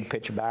big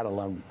pitched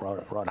battle in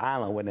Rhode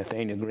Island where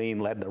Nathanael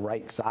Greene led the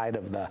right side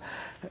of the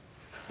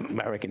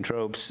American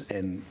troops,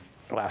 and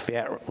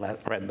Lafayette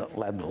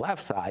led the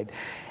left side.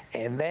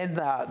 And then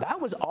that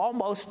was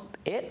almost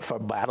it for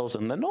battles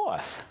in the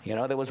North. You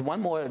know, there was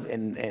one more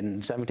in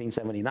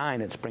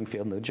 1779 at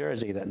Springfield, New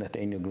Jersey, that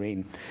Nathanael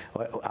Greene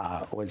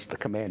was the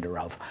commander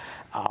of.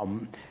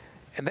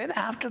 And then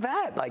after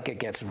that, like, it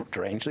gets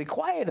strangely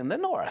quiet in the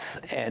north.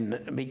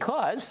 And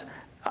because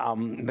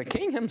the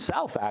king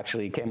himself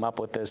actually came up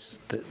with this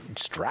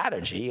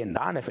strategy, and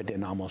darn if it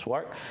didn't almost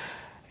work,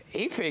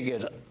 he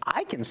figured,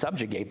 I can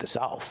subjugate the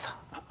South.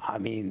 I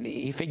mean,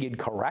 he figured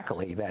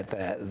correctly that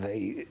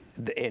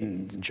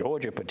in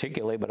Georgia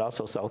particularly, but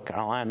also South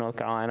Carolina, North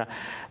Carolina,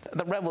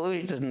 the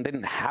revolution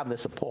didn't have the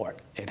support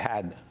it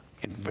had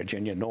in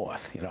Virginia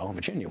North. You know,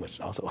 Virginia was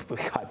also a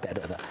hotbed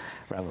of the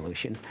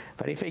revolution.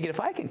 But he figured, if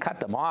I can cut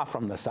them off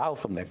from the South,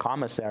 from their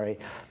commissary,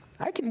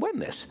 I can win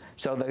this.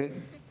 So the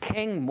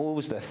king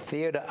moves the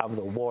theater of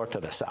the war to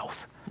the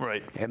South.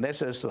 Right. And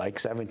this is like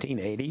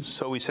 1780.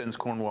 So he sends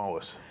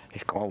Cornwallis.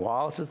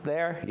 Cornwallis is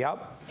there,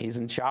 yep. He's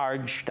in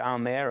charge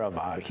down there of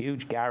a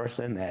huge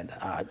garrison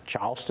at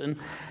Charleston.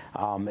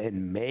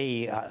 In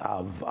May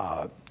of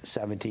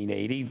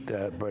 1780,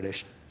 the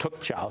British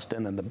took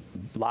Charleston, and the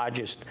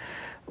largest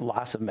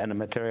loss of men and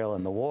material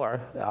in the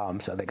war.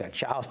 So they got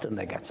Charleston,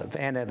 they got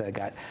Savannah, they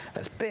got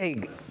this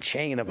big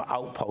chain of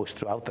outposts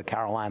throughout the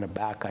Carolina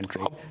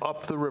backcountry.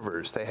 Up the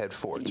rivers, they had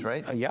forts,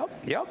 right?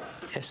 Yep.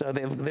 So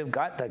they've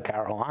got the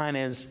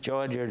Carolinas,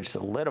 Georgia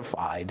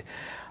solidified.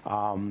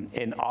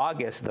 In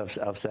August of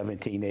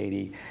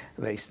 1780,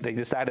 they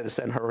decided to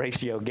send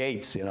Horatio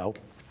Gates, you know,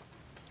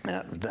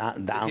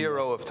 down the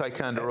hero of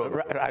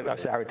Ticonderoga. Of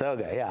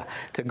Saratoga, yeah,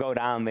 to go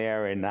down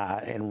there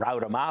and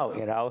rout him out,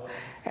 you know.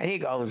 And he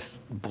goes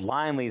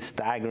blindly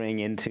staggering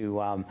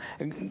into.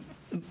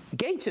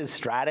 Gates's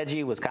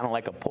strategy was kind of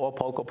like a poor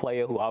poker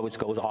player who always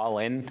goes all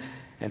in,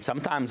 and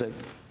sometimes it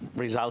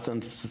results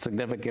in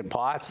significant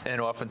pots.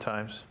 And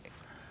oftentimes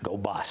go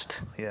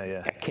bust.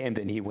 Yeah. At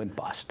Camden, he went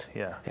bust.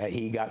 Yeah.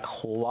 He got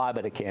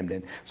clobbered at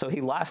Camden. So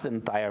he lost the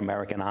entire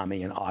American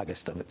army in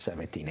August of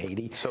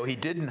 1780. So he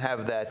didn't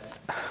have that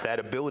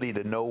ability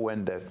to know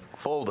when to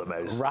fold them,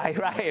 as right.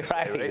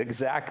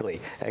 Exactly.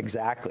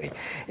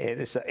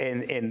 And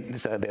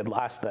so they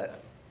lost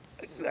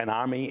an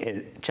army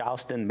in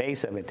Charleston, May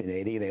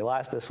 1780. They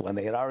lost this one.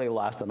 They had already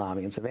lost an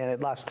army in Savannah.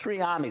 They'd lost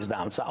 3 armies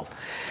down south.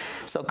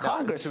 So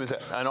Congress...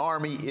 An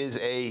army is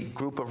a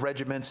group of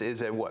regiments,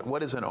 is a what?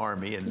 What is an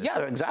army in this? Yeah,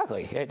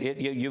 exactly.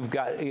 You've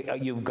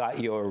got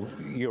your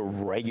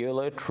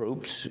regular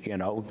troops, you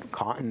know,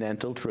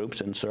 continental troops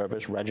in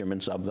service,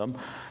 regiments of them,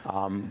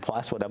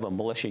 plus whatever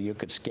militia you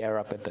could scare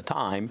up at the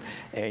time,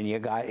 and you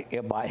got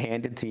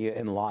handed to you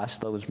and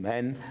lost those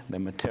men, the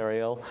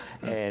material,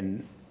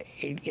 and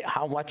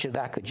how much of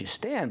that could you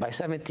stand? By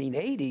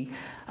 1780,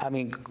 I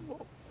mean,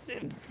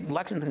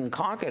 Lexington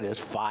conquered us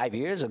 5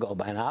 years ago.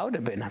 By now, it would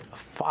have been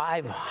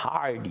 5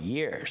 hard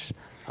years,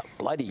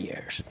 bloody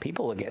years.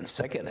 People were getting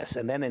sick of this.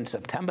 And then in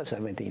September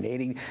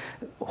 1780,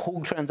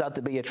 who turns out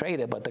to be a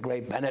traitor but the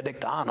great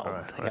Benedict Arnold,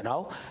 right. You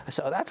know?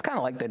 So that's kind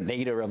of like the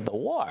nadir of the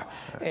war.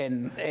 Right.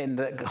 And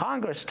the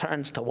Congress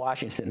turns to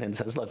Washington and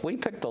says, look, we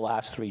picked the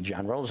last 3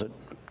 generals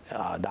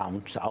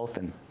down south,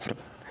 and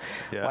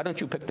why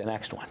don't you pick the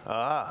next one?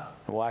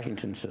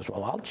 Washington says,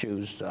 well, I'll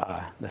choose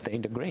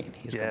Nathanael Greene.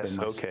 Yes,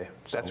 okay.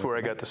 That's where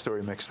I got the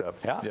story mixed up.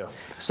 Yeah.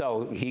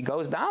 So he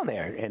goes down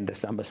there in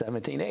December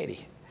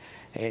 1780,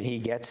 and he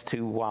gets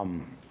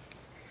to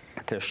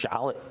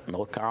Charlotte,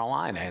 North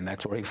Carolina, and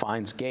that's where he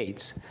finds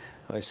Gates.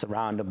 He's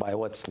surrounded by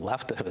what's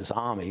left of his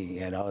army,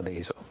 you know.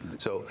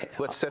 So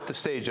let's set the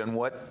stage on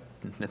what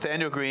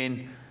Nathanael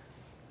Greene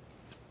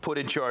put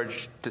in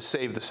charge to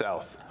save the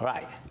South.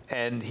 Right.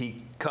 And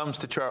he comes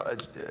to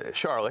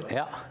Charlotte.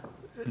 Yeah.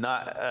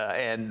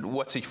 And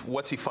what's he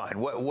find?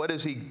 What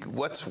does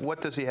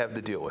he have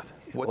to deal with?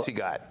 What's he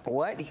got?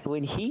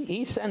 When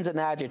he sends an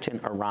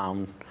adjutant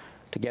around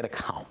to get a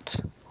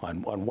count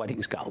on what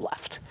he's got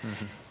left,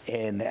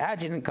 and the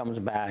adjutant comes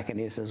back and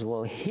he says,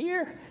 well,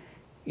 here,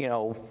 you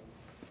know,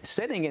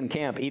 sitting in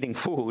camp eating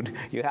food,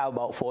 you have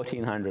about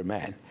 1,400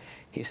 men.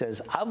 He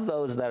says, of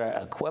those that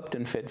are equipped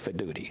and fit for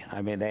duty,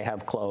 I mean, they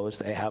have clothes,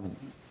 they have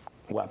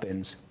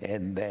weapons,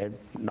 and they're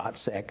not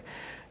sick,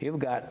 you've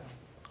got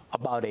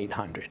about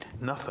 800.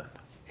 Nothing.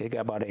 You've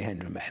got about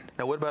 800 men.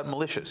 Now, what about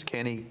militias?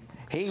 Can he?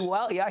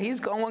 Well, yeah, he's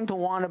going to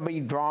want to be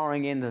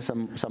drawing into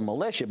some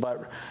militia,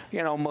 but,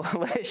 you know,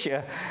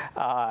 militia,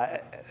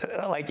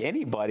 like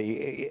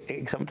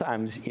anybody,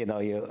 sometimes, you know,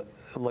 you're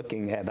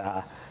looking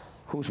at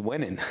who's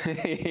winning.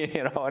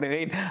 You know what I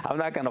mean? I'm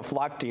not going to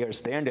flock to your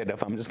standard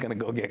if I'm just going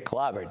to go get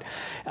clobbered.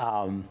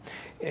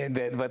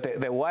 But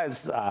there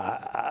was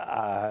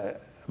a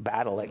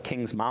battle at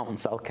Kings Mountain,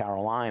 South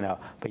Carolina,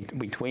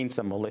 between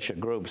some militia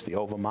groups, the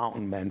Over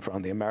Mountain men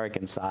from the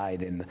American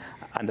side, and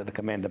under the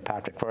command of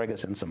Patrick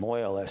Ferguson, some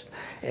loyalists,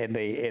 and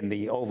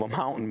the Over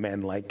Mountain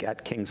men, like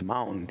at Kings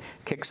Mountain,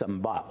 kicked some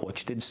butt,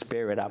 which did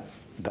spirit up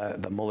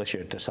the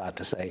militia to start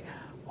to say,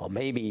 well,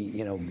 maybe,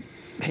 you know,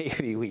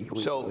 maybe we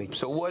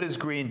So what does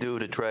Greene do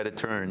to try to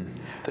turn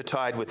the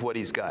tide with what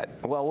he's got?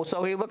 Well,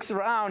 so he looks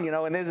around, you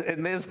know, and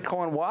there's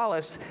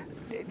Cornwallis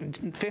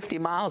 50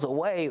 miles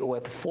away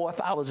with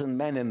 4,000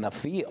 men in the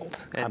field.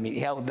 And I mean, he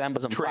held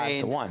numbers them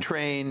 5-1.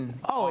 Train,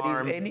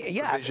 armed,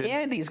 yes, provision.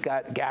 and he's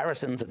got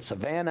garrisons at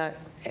Savannah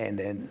and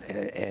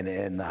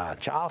in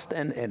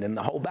Charleston and in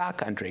the whole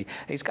backcountry.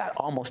 He's got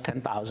almost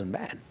 10,000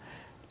 men.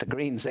 To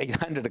Greene's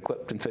 800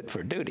 equipped and fit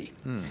for duty.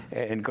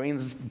 And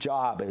Greene's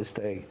job is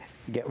to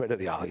get rid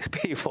of all these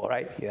people,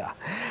 right? Yeah.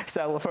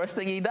 So the first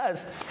thing he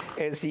does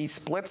is he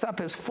splits up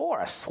his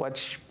force,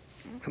 which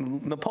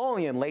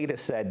Napoleon later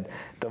said,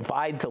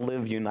 divide to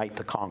live, unite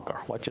to conquer,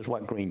 which is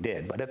what Greene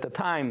did. But at the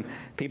time,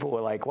 people were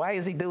like, why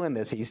is he doing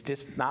this? He's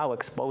just now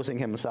exposing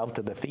himself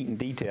to defeat in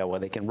detail where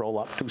they can roll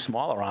up 2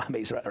 smaller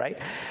armies, right?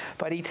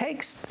 But he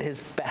takes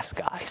his best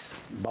guys,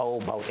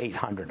 about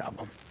 800 of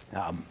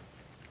them.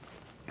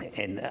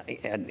 And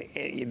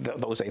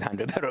those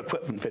 800 that are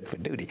equipped and fit for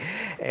duty,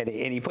 and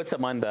he puts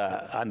them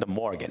under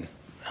Morgan,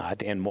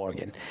 Dan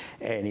Morgan,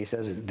 and he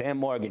says, Dan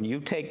Morgan, you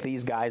take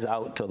these guys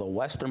out to the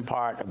western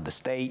part of the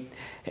state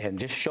and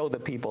just show the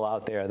people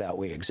out there that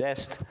we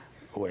exist.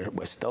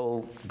 We're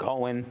still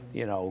going,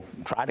 you know,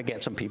 try to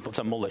get some people,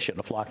 some militia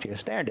to flock to your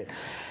standard.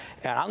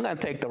 And I'm going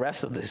to take the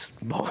rest of this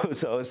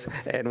bozos,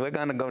 and we're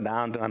going to go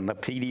down on the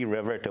PD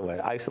River to an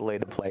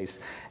isolated place,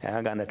 and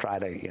I'm going to try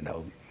to, you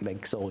know,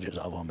 make soldiers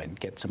of them and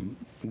get some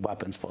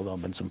weapons for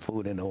them and some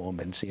food into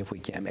them and see if we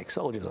can't make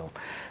soldiers of them.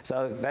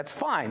 So that's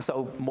fine.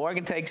 So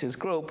Morgan takes his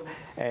group,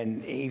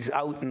 and he's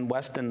out in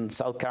western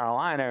South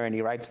Carolina, and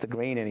he writes to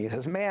Greene, and he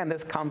says, man,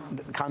 this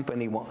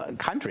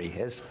country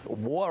is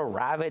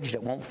war-ravaged.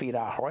 It won't feed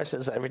our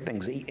horses.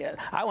 Everything's eaten.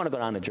 I want to go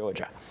down to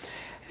Georgia.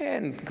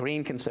 And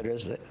Greene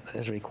considers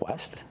his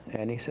request,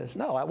 and he says,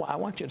 no, I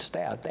want you to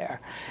stay out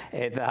there.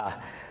 And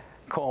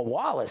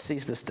Cornwallis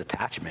sees this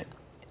detachment,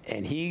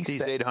 and he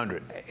sees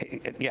 800.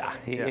 Yeah,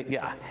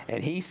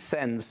 and he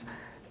sends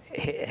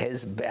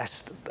his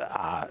best,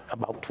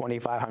 about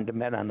 2,500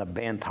 men on the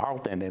Van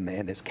Tarleton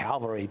and his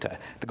cavalry to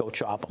go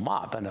chop them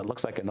up, and it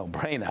looks like a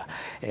no-brainer.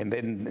 And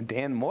then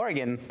Dan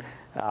Morgan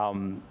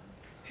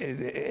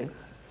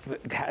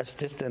has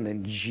just an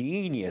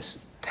ingenious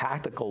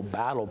tactical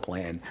battle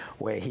plan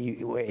where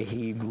he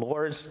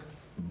lures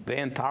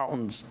Van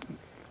Tarleton's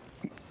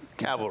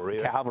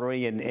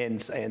cavalry and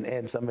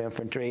some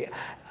infantry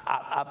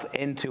up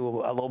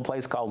into a little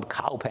place called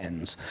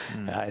Cowpens.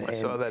 I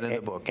saw that in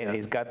the book. And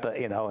he's got the,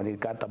 you know, and he's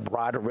got the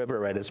broad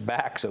river at his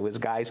back, so his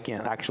guys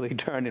can't actually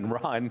turn and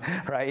run,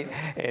 right?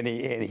 And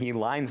he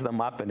lines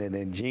them up in an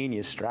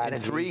ingenious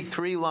strategy. In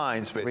three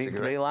lines, basically.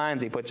 Three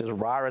lines. He puts his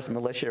rawest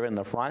militia in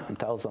the front and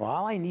tells them,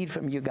 all I need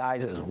from you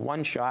guys is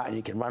one shot, and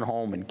you can run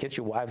home and kiss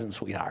your wives and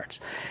sweethearts.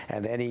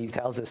 And then he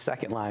tells his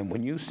second line,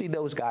 when you see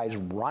those guys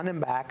running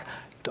back,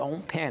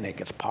 don't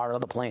panic. It's part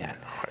of the plan.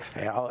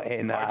 You know,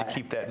 and hard to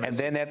keep that message.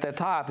 And then at the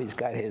top, he's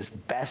got his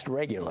best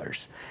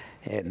regulars.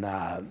 And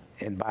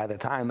by the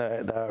time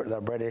the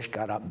British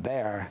got up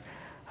there,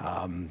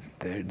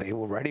 they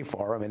were ready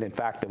for him. And in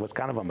fact, there was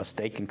kind of a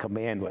mistaken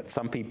command. What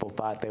some people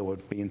thought they were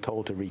being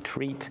told to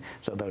retreat,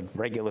 so the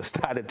regulars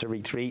started to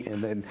retreat,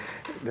 and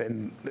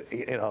then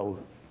you know,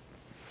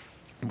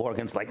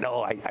 Morgan's like,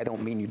 no, I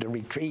don't mean you to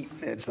retreat.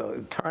 And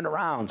so turn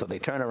around. So they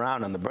turn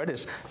around, and the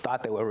British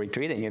thought they were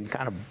retreating and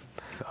kind of,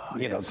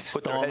 you know,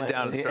 put their head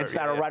down and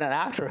started running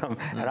after him.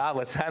 And all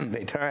of a sudden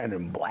they turned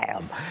and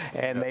blam,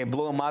 and they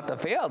blew him out the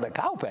field at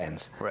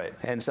Cowpens. Right.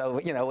 And so,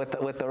 you know, with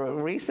the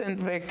recent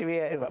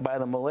victory by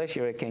the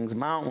militia at Kings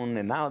Mountain,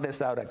 and now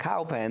this out at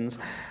Cowpens,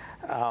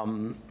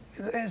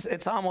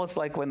 it's almost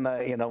like when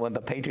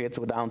the Patriots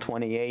were down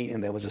 28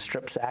 and there was a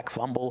strip sack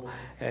fumble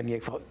and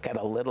you got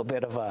a little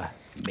bit of a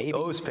maybe.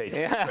 Those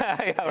Patriots.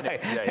 Yeah,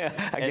 right.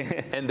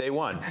 And they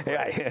won.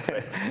 Right.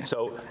 Right.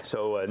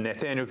 So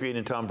Nathanael Greene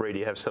and Tom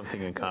Brady have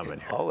something in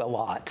common here. Oh, a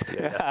lot.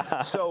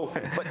 Yeah. So,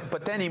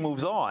 but then he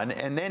moves on,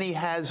 and then he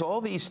has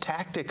all these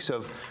tactics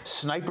of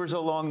snipers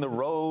along the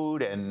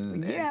road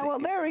and well,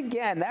 there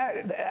again,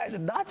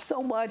 not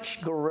so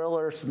much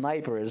guerrilla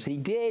snipers.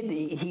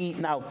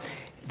 Now,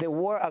 there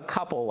were a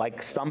couple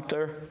like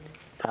Sumter,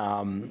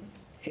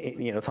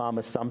 you know,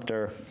 Thomas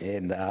Sumter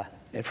and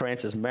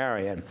Francis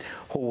Marion,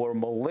 who were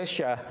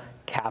militia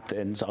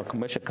captains or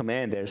militia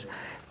commanders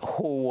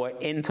who were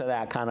into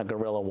that kind of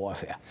guerrilla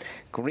warfare.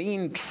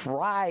 Greene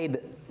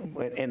tried,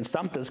 in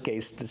Sumter's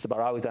case, just about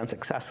always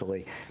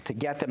unsuccessfully, to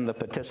get them to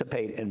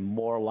participate in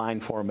more line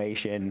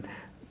formation,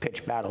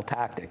 pitch battle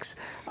tactics.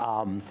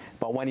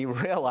 But when he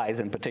realized,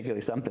 in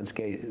particularly Sumter's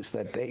case,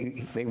 that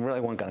they really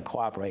weren't going to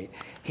cooperate,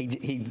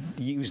 he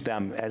used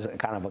them as a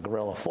kind of a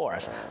guerrilla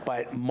force.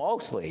 But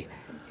mostly,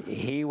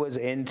 he was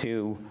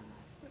into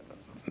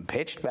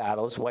pitched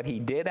battles. What he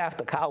did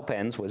after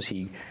Cowpens was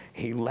he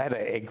led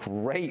a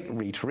great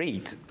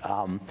retreat,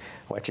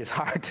 which is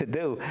hard to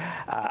do,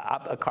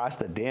 up across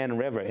the Dan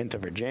River into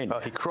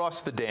Virginia. He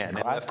crossed the Dan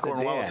and left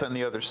Cornwallis on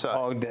the other side.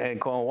 Oh, and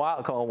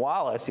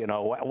Cornwallis, you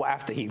know,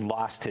 after he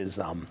lost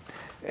his,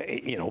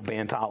 you know,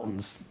 Van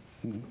Tarleton's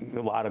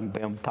a lot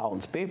of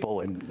Talton's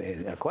people and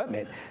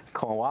equipment,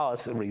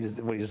 Cornwallis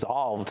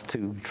resolved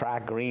to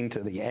track Greene to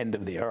the end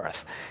of the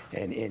earth.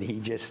 And he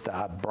just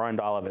burned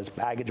all of his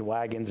baggage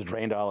wagons,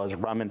 drained all his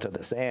rum into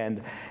the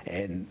sand,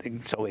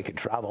 and so he could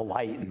travel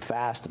light and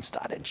fast, and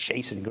started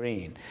chasing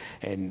Greene.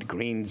 And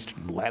Greene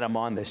led him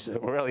on this,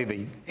 really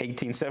the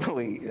 18th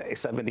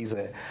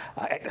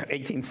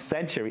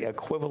century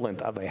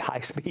equivalent of a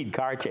high-speed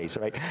car chase,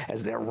 right?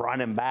 As they're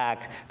running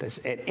back,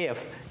 and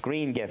if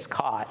Greene gets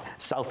caught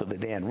south of the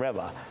Dan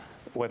River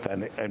with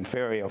an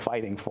inferior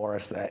fighting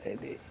force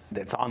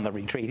that's on the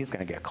retreat, he's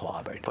going to get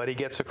clobbered. But he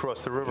gets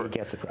across the river. He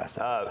gets across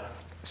the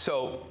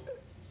river.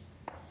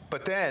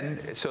 But then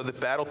the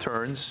battle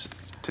turns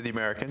to the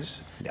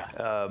Americans.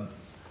 Yeah.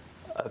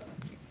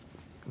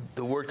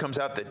 The word comes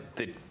out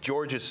that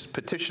George is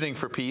petitioning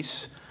for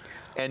peace,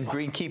 and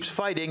Greene keeps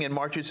fighting and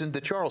marches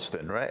into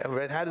Charleston, right?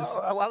 How does?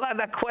 Well,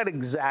 not quite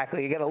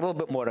exactly. You got a little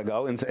bit more to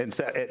go, and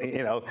so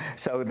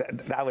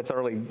now it's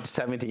early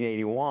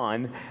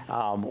 1781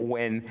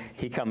 when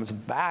he comes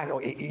back.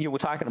 You were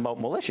talking about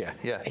militia.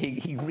 Yeah.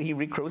 He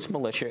recruits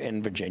militia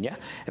in Virginia,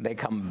 and they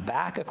come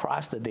back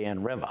across the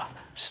Dan River,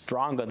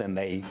 stronger than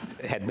they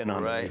had been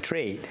on the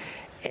retreat.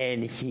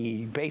 And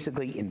he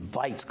basically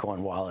invites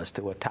Cornwallis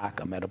to attack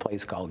him at a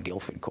place called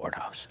Guilford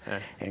Courthouse. Yeah.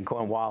 And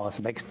Cornwallis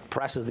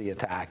presses the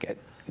attack at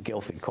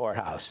Guilford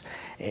Courthouse.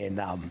 And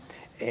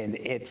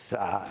it's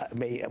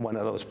one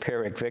of those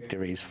Pyrrhic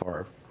victories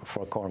for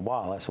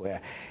Cornwallis, where,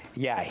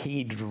 yeah,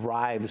 he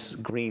drives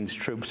Greene's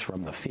troops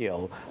from the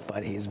field,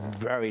 but he's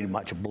very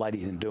much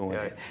bloodied in doing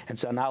it. And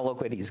so now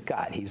look what he's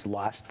got. He's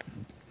lost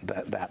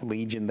that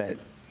legion that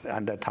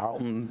under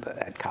Tarleton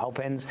at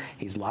Cowpens.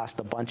 He's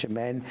lost a bunch of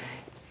men.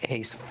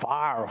 He's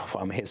far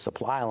from his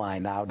supply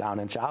line now down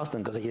in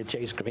Charleston because he had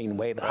chased Greene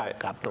way the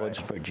heck up towards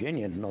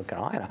Virginia and North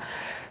Carolina.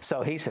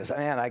 So he says,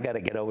 man, I got to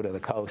get over to the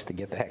coast to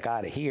get the heck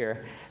out of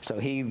here. So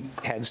he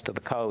heads to the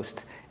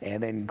coast,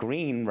 and then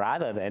Greene,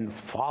 rather than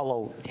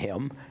follow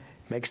him,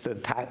 makes the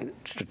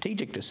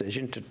strategic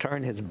decision to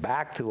turn his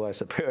back to a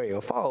superior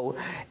foe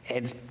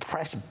and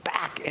press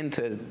back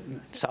into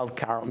South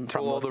Carolina.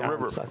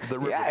 The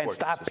river and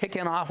start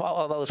picking off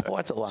all of those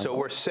forts along. So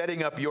we're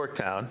setting up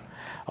Yorktown.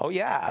 Oh,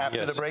 yeah.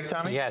 After the break,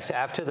 Tommy? Yes,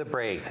 after the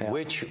break,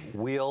 which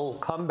we'll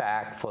come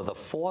back for the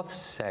fourth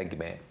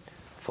segment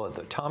for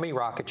the Tommy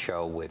Rocket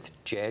Show with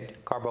Ged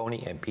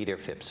Carbone and Peter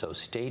Phipps, so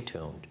stay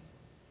tuned.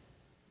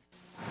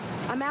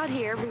 I'm out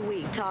here every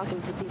week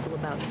talking to people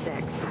about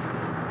sex.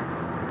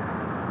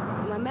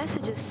 My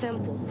message is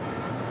simple.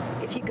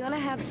 If you're gonna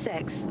have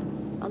sex,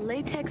 a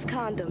latex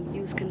condom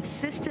used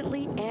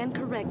consistently and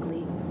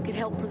correctly could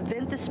help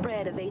prevent the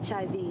spread of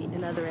HIV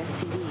and other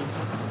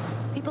STDs.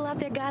 People out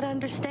there gotta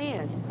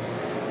understand.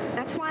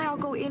 That's why I'll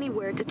go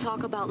anywhere to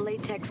talk about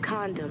latex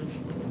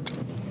condoms.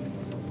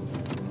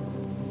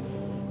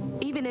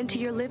 Even into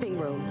your living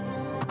room.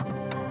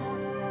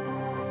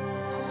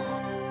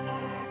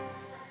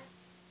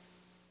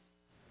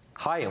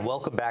 Hi, and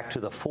welcome back to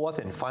the fourth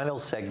and final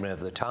segment of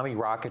the Tommy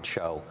Rocket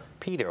Show.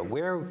 Peter,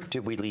 where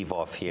did we leave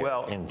off here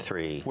in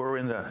 3? We're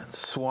in the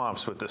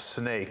swamps with the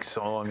snakes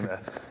along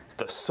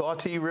the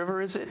Sawtee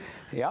River, is it?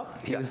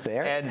 Yep, he was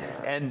there.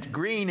 And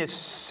Greene is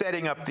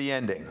setting up the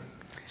ending,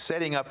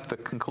 setting up the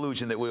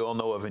conclusion that we all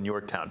know of in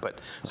Yorktown. But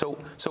so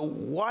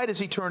why does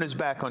he turn his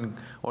back on?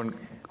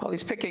 Well,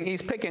 he's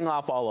picking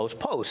off all those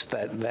posts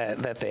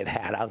that they'd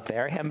had out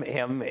there. Him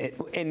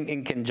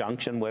in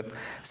conjunction with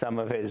some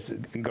of his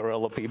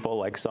guerrilla people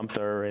like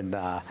Sumter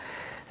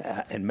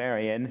and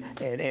Marion,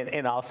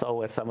 and also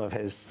with some of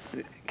his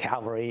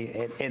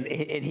cavalry, and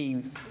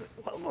he.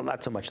 Well,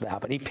 not so much that,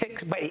 but he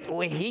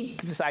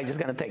decides he's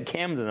going to take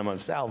Camden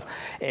himself,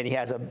 and he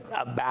has a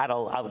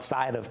battle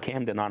outside of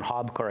Camden on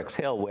Hobkirk's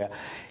Hill where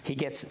he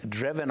gets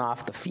driven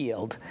off the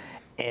field,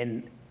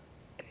 and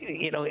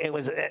it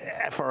was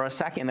for a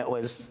second it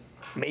was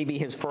maybe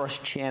his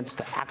first chance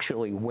to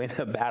actually win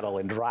a battle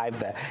and drive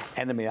the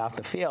enemy off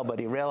the field, but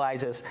he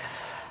realizes,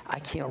 I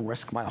can't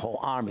risk my whole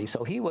army.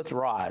 So he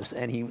withdraws,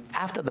 and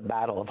after the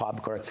Battle of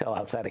Hobkirk's Hill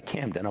outside of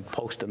Camden, a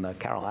post in the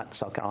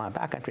South Carolina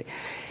backcountry,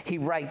 he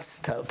writes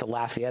to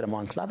Lafayette,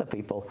 amongst other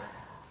people,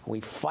 we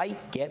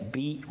fight, get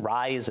beat,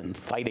 rise, and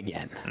fight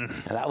again. And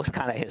that was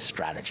kind of his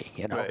strategy,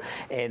 Right.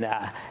 And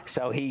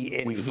so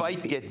we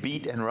fight, get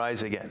beat, and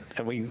rise again.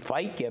 And we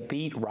fight, get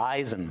beat,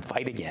 rise, and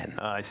fight again.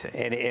 Oh, I see.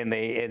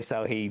 And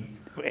so he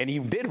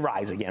did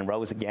rose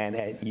again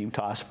at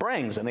Utah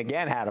Springs, and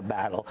again had a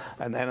battle.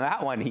 And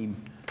that one he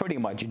pretty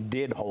much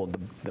did hold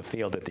the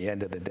field at the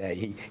end of the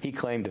day. He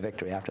claimed a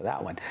victory after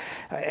that one,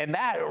 and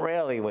that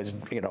really was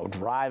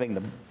driving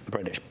the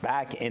British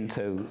back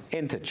into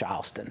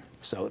Charleston.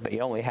 So they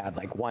only had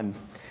like one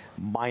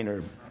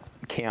minor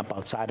camp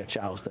outside of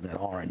Charleston and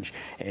Orange,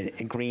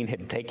 and Greene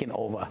had taken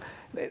over.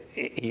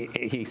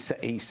 He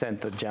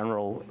sent the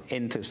general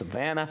into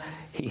Savannah.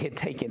 He had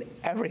taken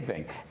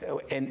everything,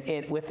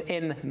 and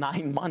within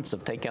 9 months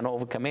of taking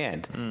over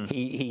command,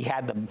 he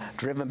had them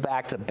driven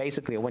back to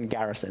basically a one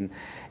garrison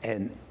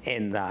in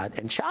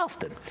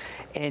Charleston.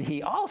 And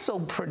he also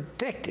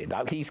predicted,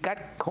 he's got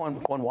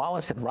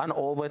Cornwallis had run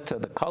over to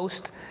the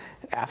coast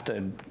after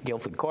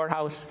Guilford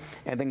Courthouse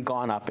and then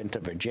gone up into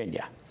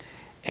Virginia.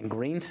 And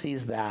Greene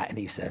sees that and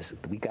he says,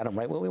 we got him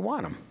right where we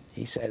want him.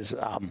 He says,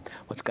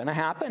 what's going to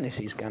happen is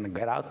he's going to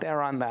get out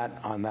there on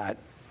that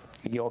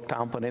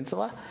Yorktown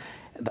Peninsula.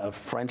 The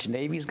French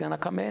Navy's going to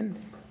come in.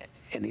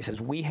 And he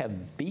says, we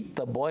have beat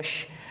the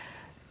bush,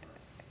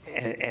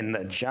 and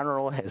the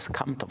general has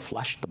come to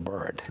flush the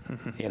bird.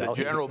 You know,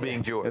 the general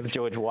being George.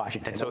 George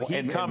Washington. And so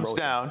he comes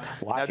down.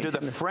 Now, do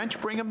the French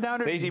bring him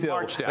down, or does he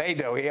march down? They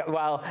do.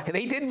 Well,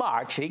 they did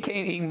march.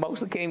 He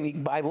mostly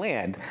came by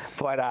land.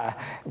 But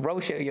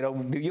Rocha, you know,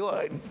 New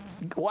York,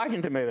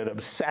 Washington made it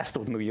obsessed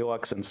with New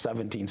York since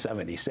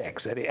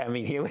 1776. I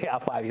mean, here we are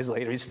 5 years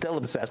later. He's still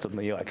obsessed with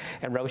New York.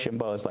 And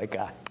Rochambeau is like,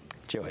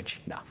 George,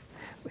 no.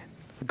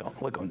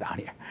 We're going down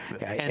here.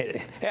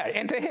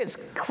 And to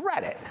his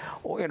credit,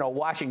 you know,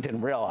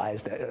 Washington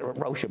realized that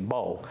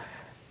Rochambeau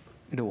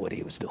knew what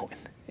he was doing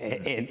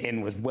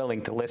and was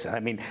willing to listen.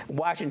 I mean,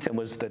 Washington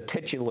was the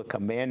titular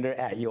commander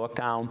at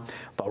Yorktown,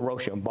 but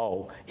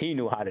Rochambeau, he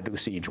knew how to do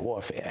siege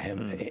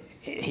warfare.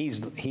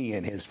 He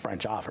and his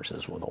French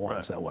officers were the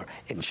ones that were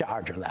in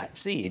charge of that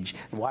siege.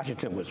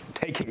 Washington was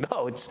taking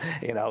notes,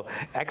 you know,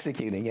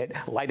 executing it,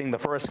 lighting the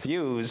first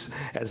fuse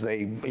as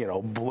they, you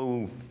know,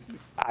 blew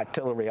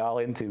artillery all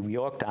into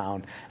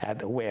Yorktown,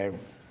 where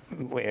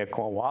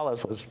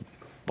Cornwallis was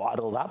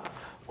bottled up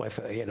with,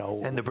 you know.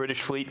 And the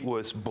British fleet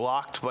was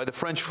blocked by the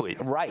French fleet.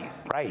 Right,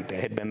 right.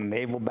 There had been a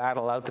naval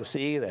battle out to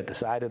sea that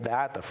decided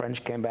that. The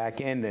French came back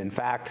in. In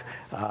fact,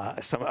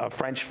 a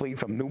French fleet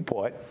from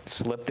Newport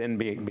slipped in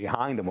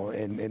behind them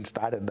and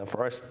started the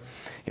first,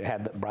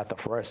 brought the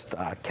first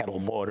kettle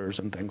mortars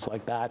and things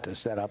like that to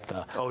set up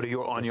the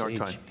on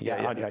Yorktown.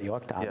 On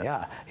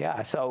Yorktown,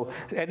 yeah. So,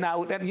 and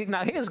now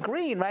here's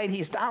Greene, right?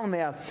 He's down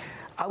there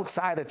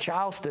outside of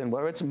Charleston,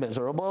 where it's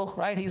miserable,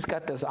 right? He's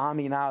got this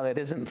army now that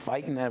isn't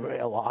fighting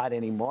a lot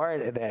anymore.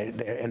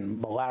 They're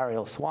in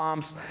malarial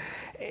swamps.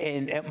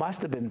 And it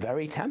must have been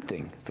very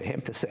tempting for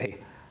him to say,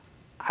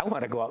 I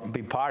want to go out and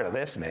be part of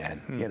this, man,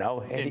 you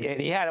know? And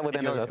he had it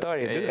within his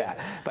authority to do that.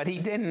 But he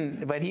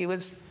didn't, but he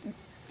was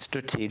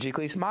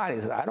strategically smart.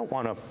 He said, I don't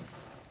want to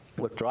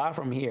withdraw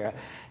from here,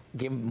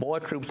 give more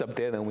troops up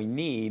there than we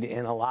need,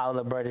 and allow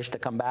the British to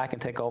come back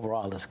and take over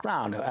all this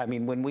ground. I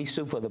mean, when we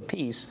sue for the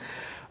peace,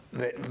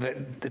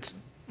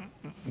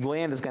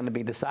 land is going to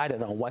be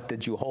decided on what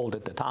did you hold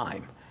at the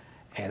time.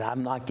 And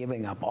I'm not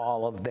giving up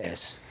all of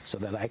this so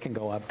that I can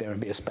go up there and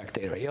be a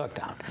spectator at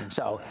Yorktown.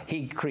 So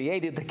he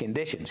created the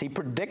conditions. He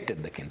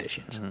predicted the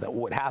conditions that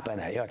would happen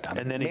at Yorktown.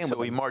 And then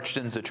he marched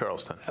into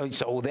Charleston.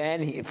 So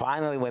then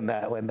finally, when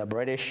the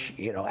British,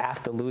 you know,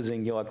 after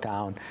losing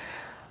Yorktown,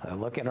 they're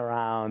looking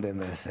around and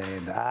they're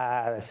saying,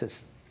 this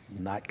is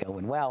not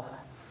going well.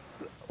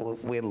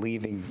 We're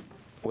leaving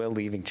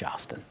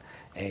Charleston.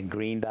 And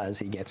Greene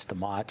he gets to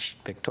march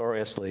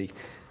victoriously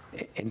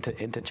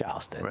into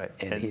Charleston. Right.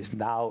 And he's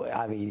now,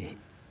 I mean,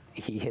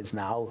 he has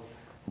now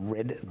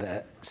rid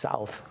the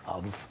South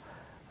of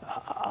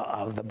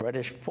the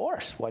British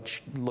force,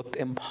 which looked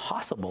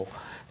impossible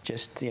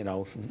just, you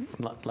know,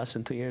 less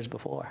than 2 years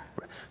before.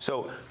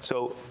 So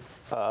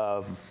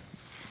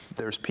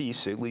there's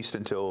peace, at least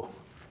until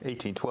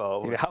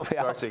 1812. It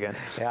starts again.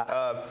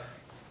 Yeah.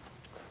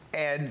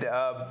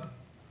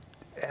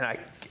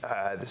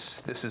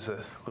 This is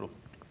a little.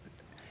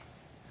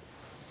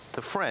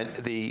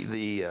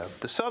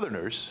 The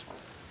Southerners,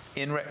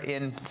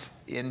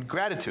 in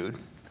gratitude,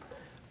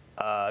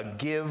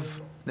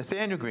 give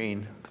Nathanael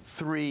Greene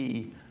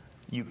 3,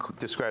 you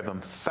describe them,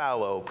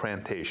 fallow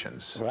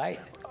plantations. Right.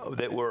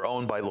 That were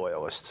owned by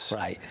loyalists.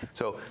 Right.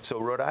 So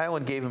Rhode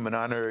Island gave him an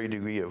honorary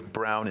degree of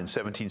Brown in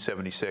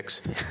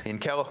 1776.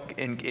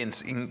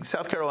 In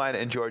South Carolina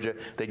and Georgia,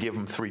 they give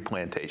him 3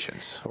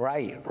 plantations.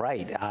 Right.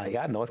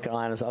 Yeah, North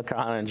Carolina, South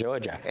Carolina, and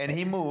Georgia. And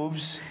he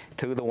moves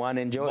to the one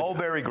in Georgia.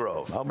 Mulberry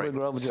Grove. Mulberry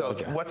Grove,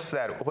 Georgia. So what's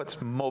that?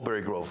 What's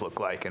Mulberry Grove look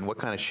like, and what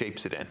kind of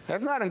shape's it in?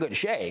 It's not in good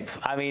shape.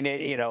 I mean,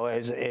 it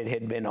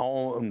had been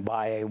owned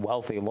by a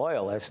wealthy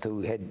loyalist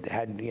who had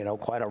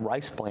quite a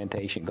rice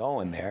plantation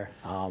going there.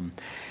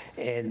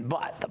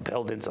 But the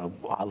buildings,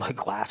 all the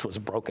glass was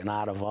broken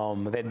out of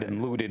them. They'd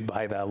been looted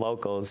by the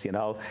locals, you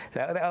know.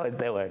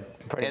 They were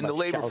pretty much. And the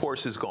labor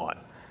force is gone.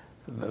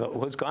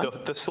 Who's gone?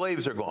 The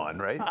slaves are gone,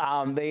 right?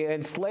 The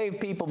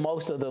enslaved people,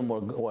 most of them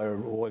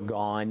were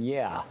gone.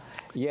 Yeah.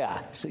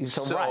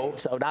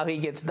 So now he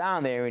gets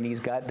down there and he's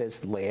got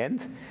this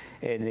land,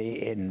 and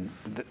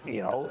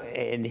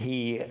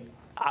he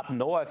up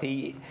north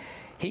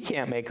he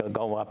can't make a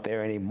go up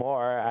there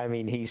anymore. I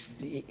mean,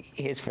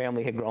 his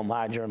family had grown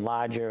larger and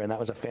larger, and that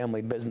was a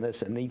family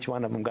business, and each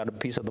one of them got a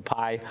piece of the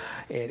pie.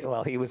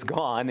 Well, he was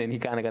gone, and he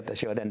kind of got the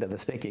short end of the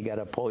stick. He got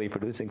a poultry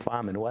producing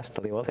farm in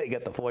Westerly. Well, they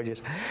get the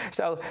forges.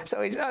 So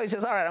he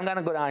says, all right, I'm going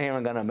to go down here and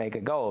I'm going to make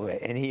a go of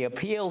it. And he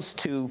appeals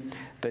to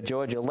the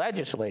Georgia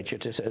legislature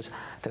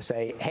to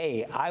say,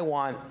 hey, I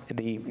want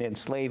the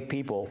enslaved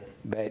people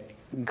that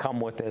come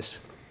with this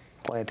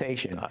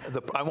plantation.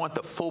 I want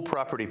the full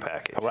property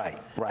package.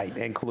 Right,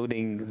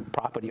 including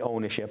property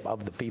ownership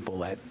of the people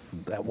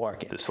that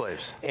work it. The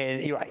slaves.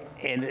 And you're right.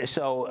 And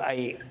so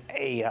a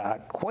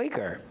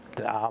Quaker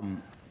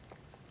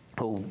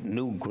who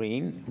knew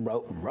Greene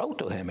wrote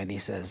to him, and he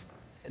says,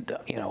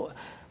 you know,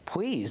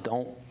 please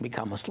don't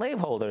become a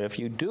slaveholder. If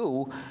you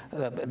do,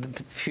 the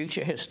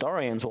future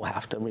historians will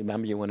have to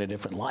remember you in a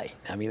different light.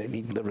 I mean,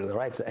 he literally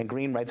writes that. And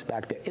Greene writes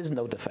back, there is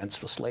no defense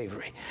for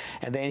slavery.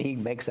 And then he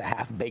makes a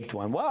half-baked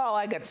one. Well,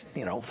 I got,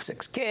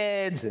 6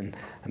 kids and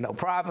no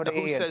property.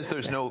 Now, who says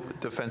there's no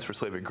defense for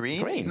slavery?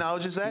 Greene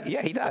acknowledges that?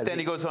 Yeah, he does. But then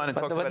he goes on and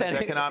talks about his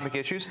economic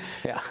issues.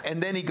 Yeah.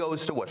 And then he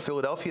goes to what,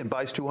 Philadelphia, and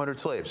buys 200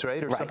 slaves,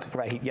 right? Or something?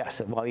 Right,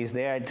 yes. While he's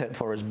there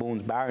for his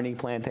Boone's Barony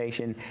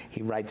plantation,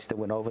 he writes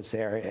to an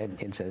overseer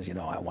and says,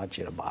 I want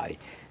you to buy,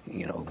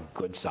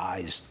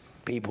 good-sized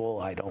people.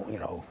 I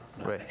don't,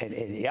 Right.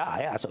 And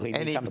yeah. So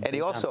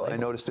he also, I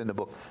noticed in the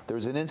book, there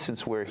was an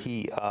instance where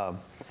he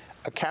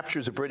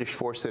captures a British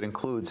force that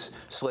includes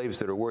slaves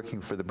that are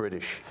working for the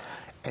British,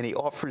 and he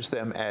offers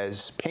them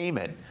as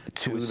payment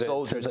to his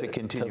soldiers to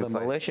continue to the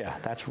fighting. militia.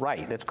 That's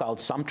right. It's called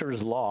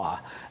Sumter's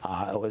Law.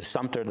 It was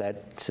Sumter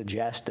that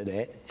suggested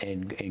it,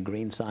 and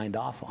Greene signed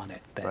off on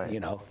it. That right.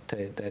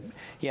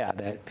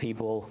 That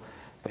people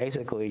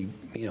basically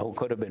who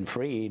could have been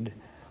freed.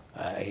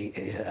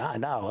 He said,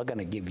 no, we're going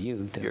to give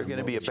you to You're going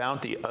to be a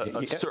bounty,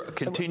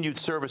 continued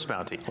service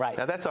bounty. Right.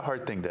 Now, that's a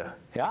hard thing to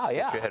get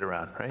your head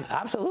around, right?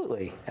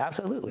 Absolutely.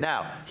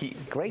 Now,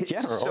 great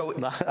general.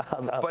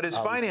 But his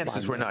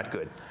finances were not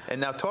good.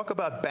 And now talk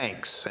about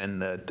Banks and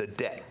the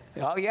debt.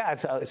 Oh, yeah.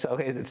 So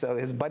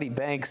his buddy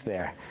Banks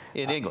there.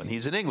 In England.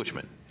 He's an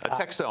Englishman, a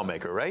textile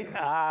maker, right?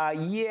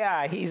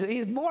 Yeah.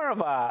 He's more of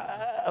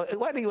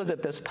what he was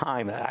at this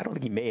time, I don't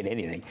think he made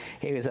anything.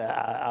 He was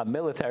a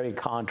military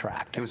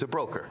contractor. He was a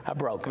broker. A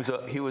broker.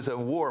 He was a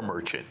war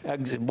merchant. A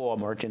war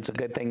merchant's a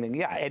good thing.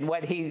 Yeah. And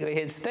what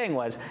his thing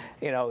was,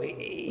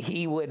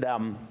 he would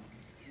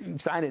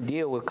sign a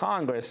deal with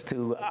Congress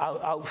to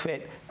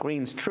outfit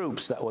Greene's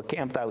troops that were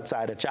camped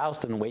outside of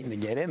Charleston waiting to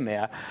get in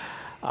there.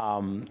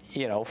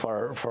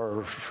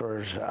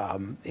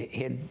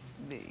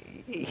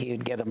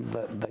 He'd get them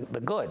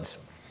the goods.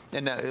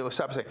 And now,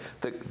 stop saying,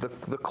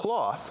 the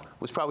cloth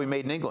was probably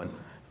made in England.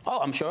 Oh,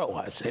 I'm sure it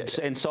was.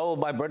 And sold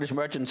by British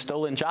merchants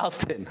still in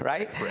Charleston,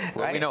 right?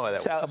 Well, we know how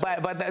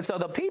that was. So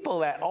the people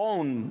that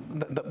own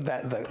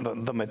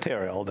the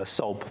material, the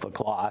soap, the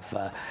cloth,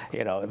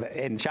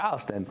 in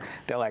Charleston,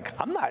 they're like,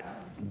 I'm not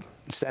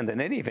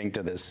sending anything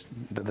to this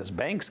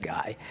Banks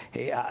guy.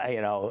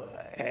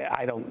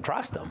 I don't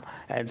trust him.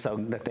 And so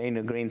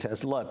Nathanael Greene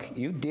says, look,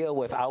 you deal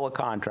with our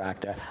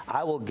contractor.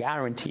 I will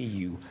guarantee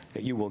you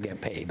that you will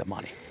get paid the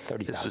money,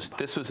 $30,000.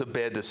 This was a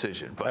bad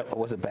decision. But it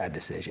was a bad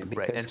decision.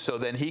 Because, right. And so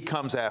then he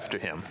comes after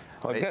him.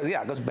 Right?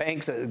 Because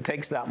Banks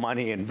takes that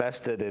money,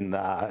 invested in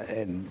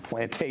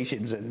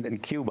plantations in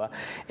Cuba,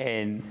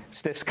 and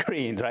stiffs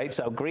Greene, right?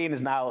 So Greene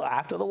is now,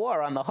 after the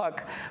war, on the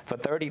hook for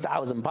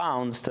 30,000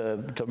 pounds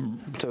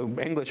to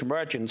English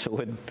merchants who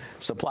had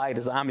supplied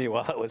his army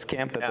while it was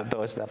camped at the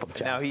doorstep of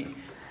Charleston.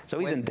 So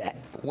he's in debt.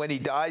 When he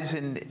dies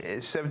in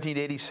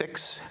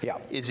 1786,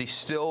 is he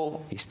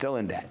still? He's still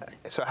in debt.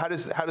 So how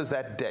does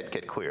that debt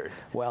get cleared?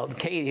 Well,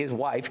 his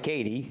wife,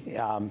 Katie,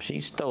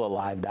 she's still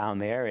alive down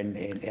there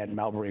at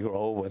Mulberry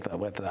Grove with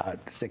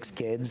 6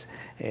 kids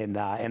and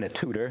a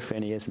tutor,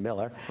 Phineas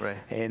Miller. Right.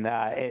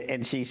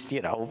 And she's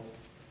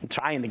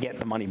trying to get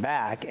the money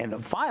back,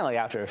 and finally,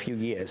 after a few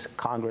years,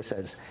 Congress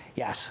says,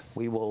 yes,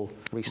 we will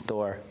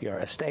restore your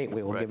estate.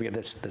 We will give you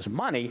this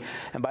money.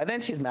 And by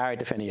then, she's married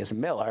to Phineas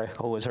Miller,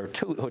 who was her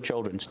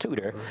children's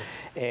tutor,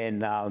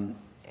 and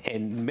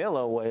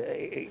Miller was,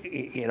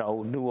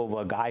 knew of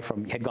a guy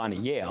had gone to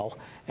Yale,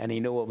 and he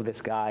knew of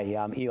this guy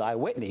Eli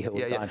Whitney, who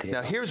had gone to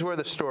Yale. Now here's where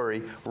the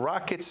story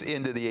rockets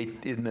into the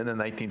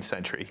 19th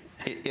century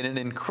in an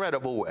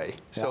incredible way.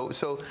 So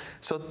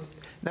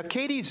now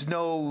Katie's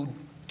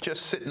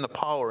just sit in the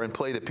parlor and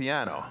play the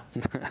piano,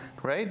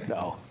 right?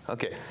 No.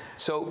 Okay.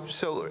 So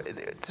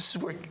it's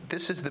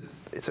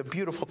a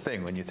beautiful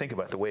thing when you think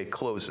about the way it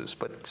closes.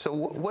 But so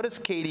what does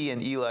Katie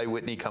and Eli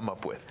Whitney come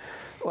up with?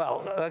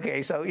 Well,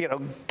 okay, so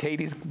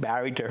Katie's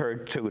married to her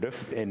tutor,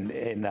 and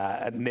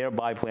a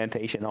nearby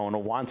plantation owner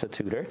wants a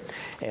tutor,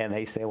 and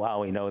they say,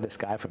 well, we know this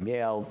guy from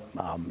Yale,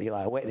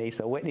 Eli Whitney.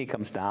 So Whitney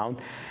comes down.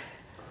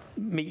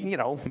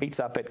 meets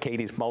up at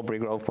Katie's Mulberry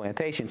Grove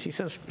plantation. She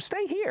says,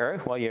 stay here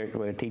while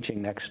we're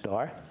teaching next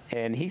door.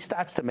 And he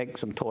starts to make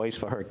some toys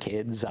for her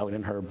kids out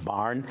in her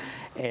barn.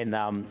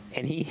 And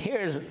he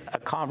hears a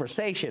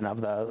conversation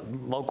of the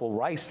local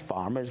rice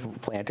farmers,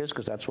 planters,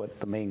 because that's what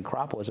the main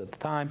crop was at the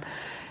time.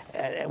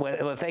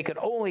 If they could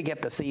only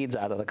get the seeds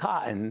out of the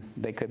cotton,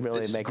 they could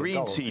really make it go.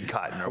 Green seed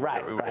cotton.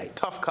 Right.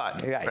 Tough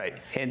cotton. Right.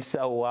 And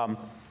so,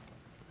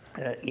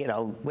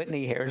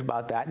 Whitney hears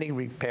about that, and he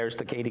repairs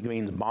to Katie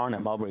Greene's barn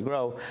at Mulberry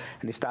Grove,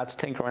 and he starts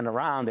tinkering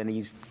around, and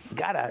he's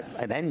got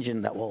an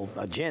engine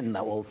a gin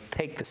that will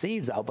take the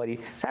seeds out, but he's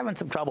having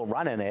some trouble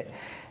running it.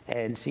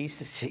 And she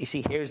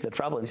hears the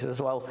trouble, and she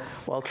says, well,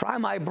 try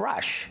my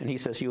brush. And he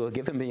says, you have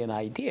given me an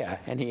idea.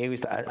 And he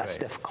used a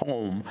stiff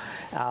comb.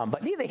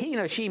 But neither he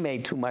nor she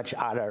made too much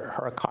out of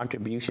her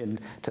contribution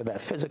to the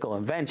physical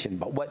invention.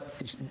 But what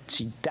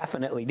she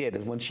definitely did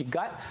is when she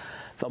got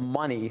the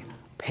money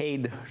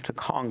paid to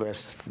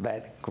Congress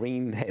that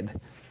Greene had,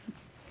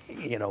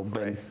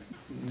 been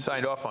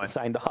signed off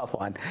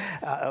on.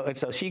 And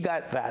so she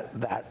got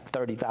that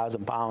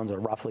 30,000 pounds, or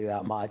roughly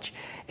that much,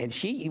 and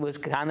she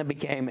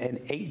became an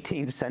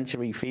 18th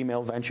century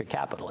female venture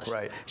capitalist.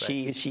 Right.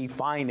 She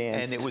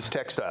financed. And it was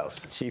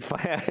textiles. She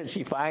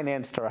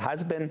financed her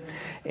husband,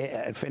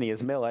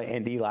 Phineas Miller,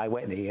 and Eli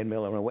Whitney, and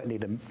Miller and Whitney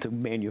to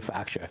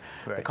manufacture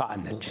the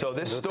cotton gin. So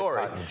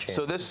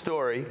this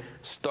story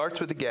starts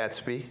with the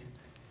Gatsby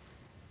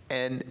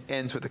and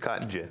ends with the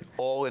cotton gin,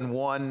 all in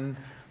one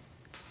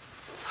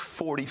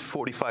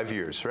 45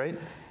 years, right?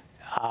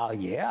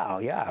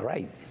 Yeah,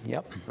 right.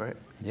 Yep. Right.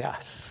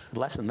 Yes,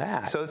 less than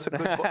that. So it's a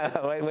good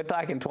book. We're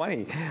talking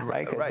 20,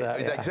 right?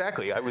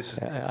 Exactly.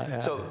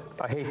 So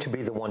I hate to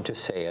be the one to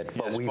say it,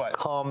 but we've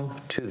come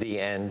to the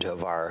end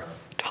of our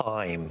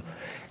time,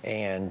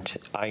 and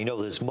I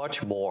know there's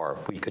much more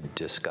we could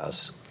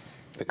discuss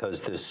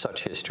because there's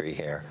such history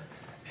here,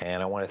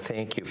 and I want to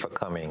thank you for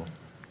coming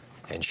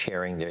and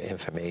sharing their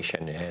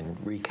information and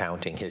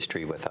recounting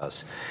history with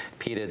us.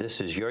 Peter,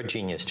 this is your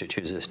genius to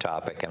choose this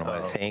topic, and I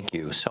want to thank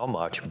you so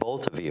much,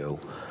 both of you,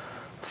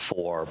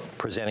 for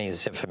presenting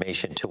this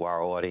information to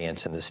our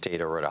audience in the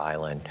state of Rhode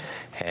Island.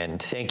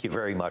 And thank you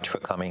very much for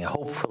coming.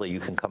 Hopefully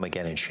you can come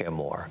again and share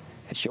more.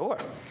 Sure,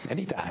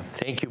 anytime.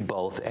 Thank you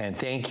both, and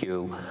thank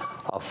you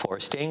for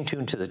staying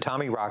tuned to the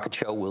Tommy Rocket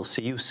Show. We'll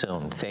see you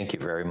soon. Thank you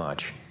very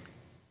much.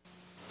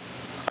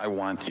 I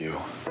want you.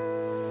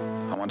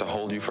 I want to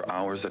hold you for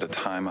hours at a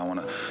time. I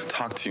want to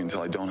talk to you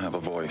until I don't have a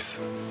voice.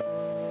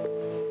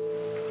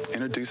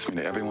 Introduce me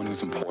to everyone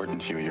who's important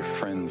to you, your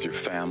friends, your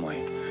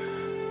family.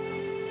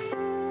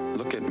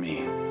 Look at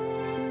me.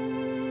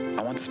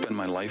 I want to spend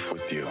my life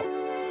with you.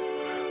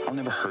 I'll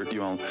never hurt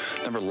you. I'll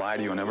never lie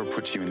to you. I'll never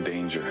put you in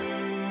danger.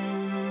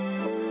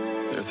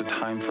 There's a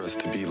time for us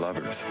to be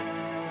lovers.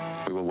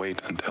 We will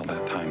wait until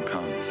that time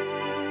comes.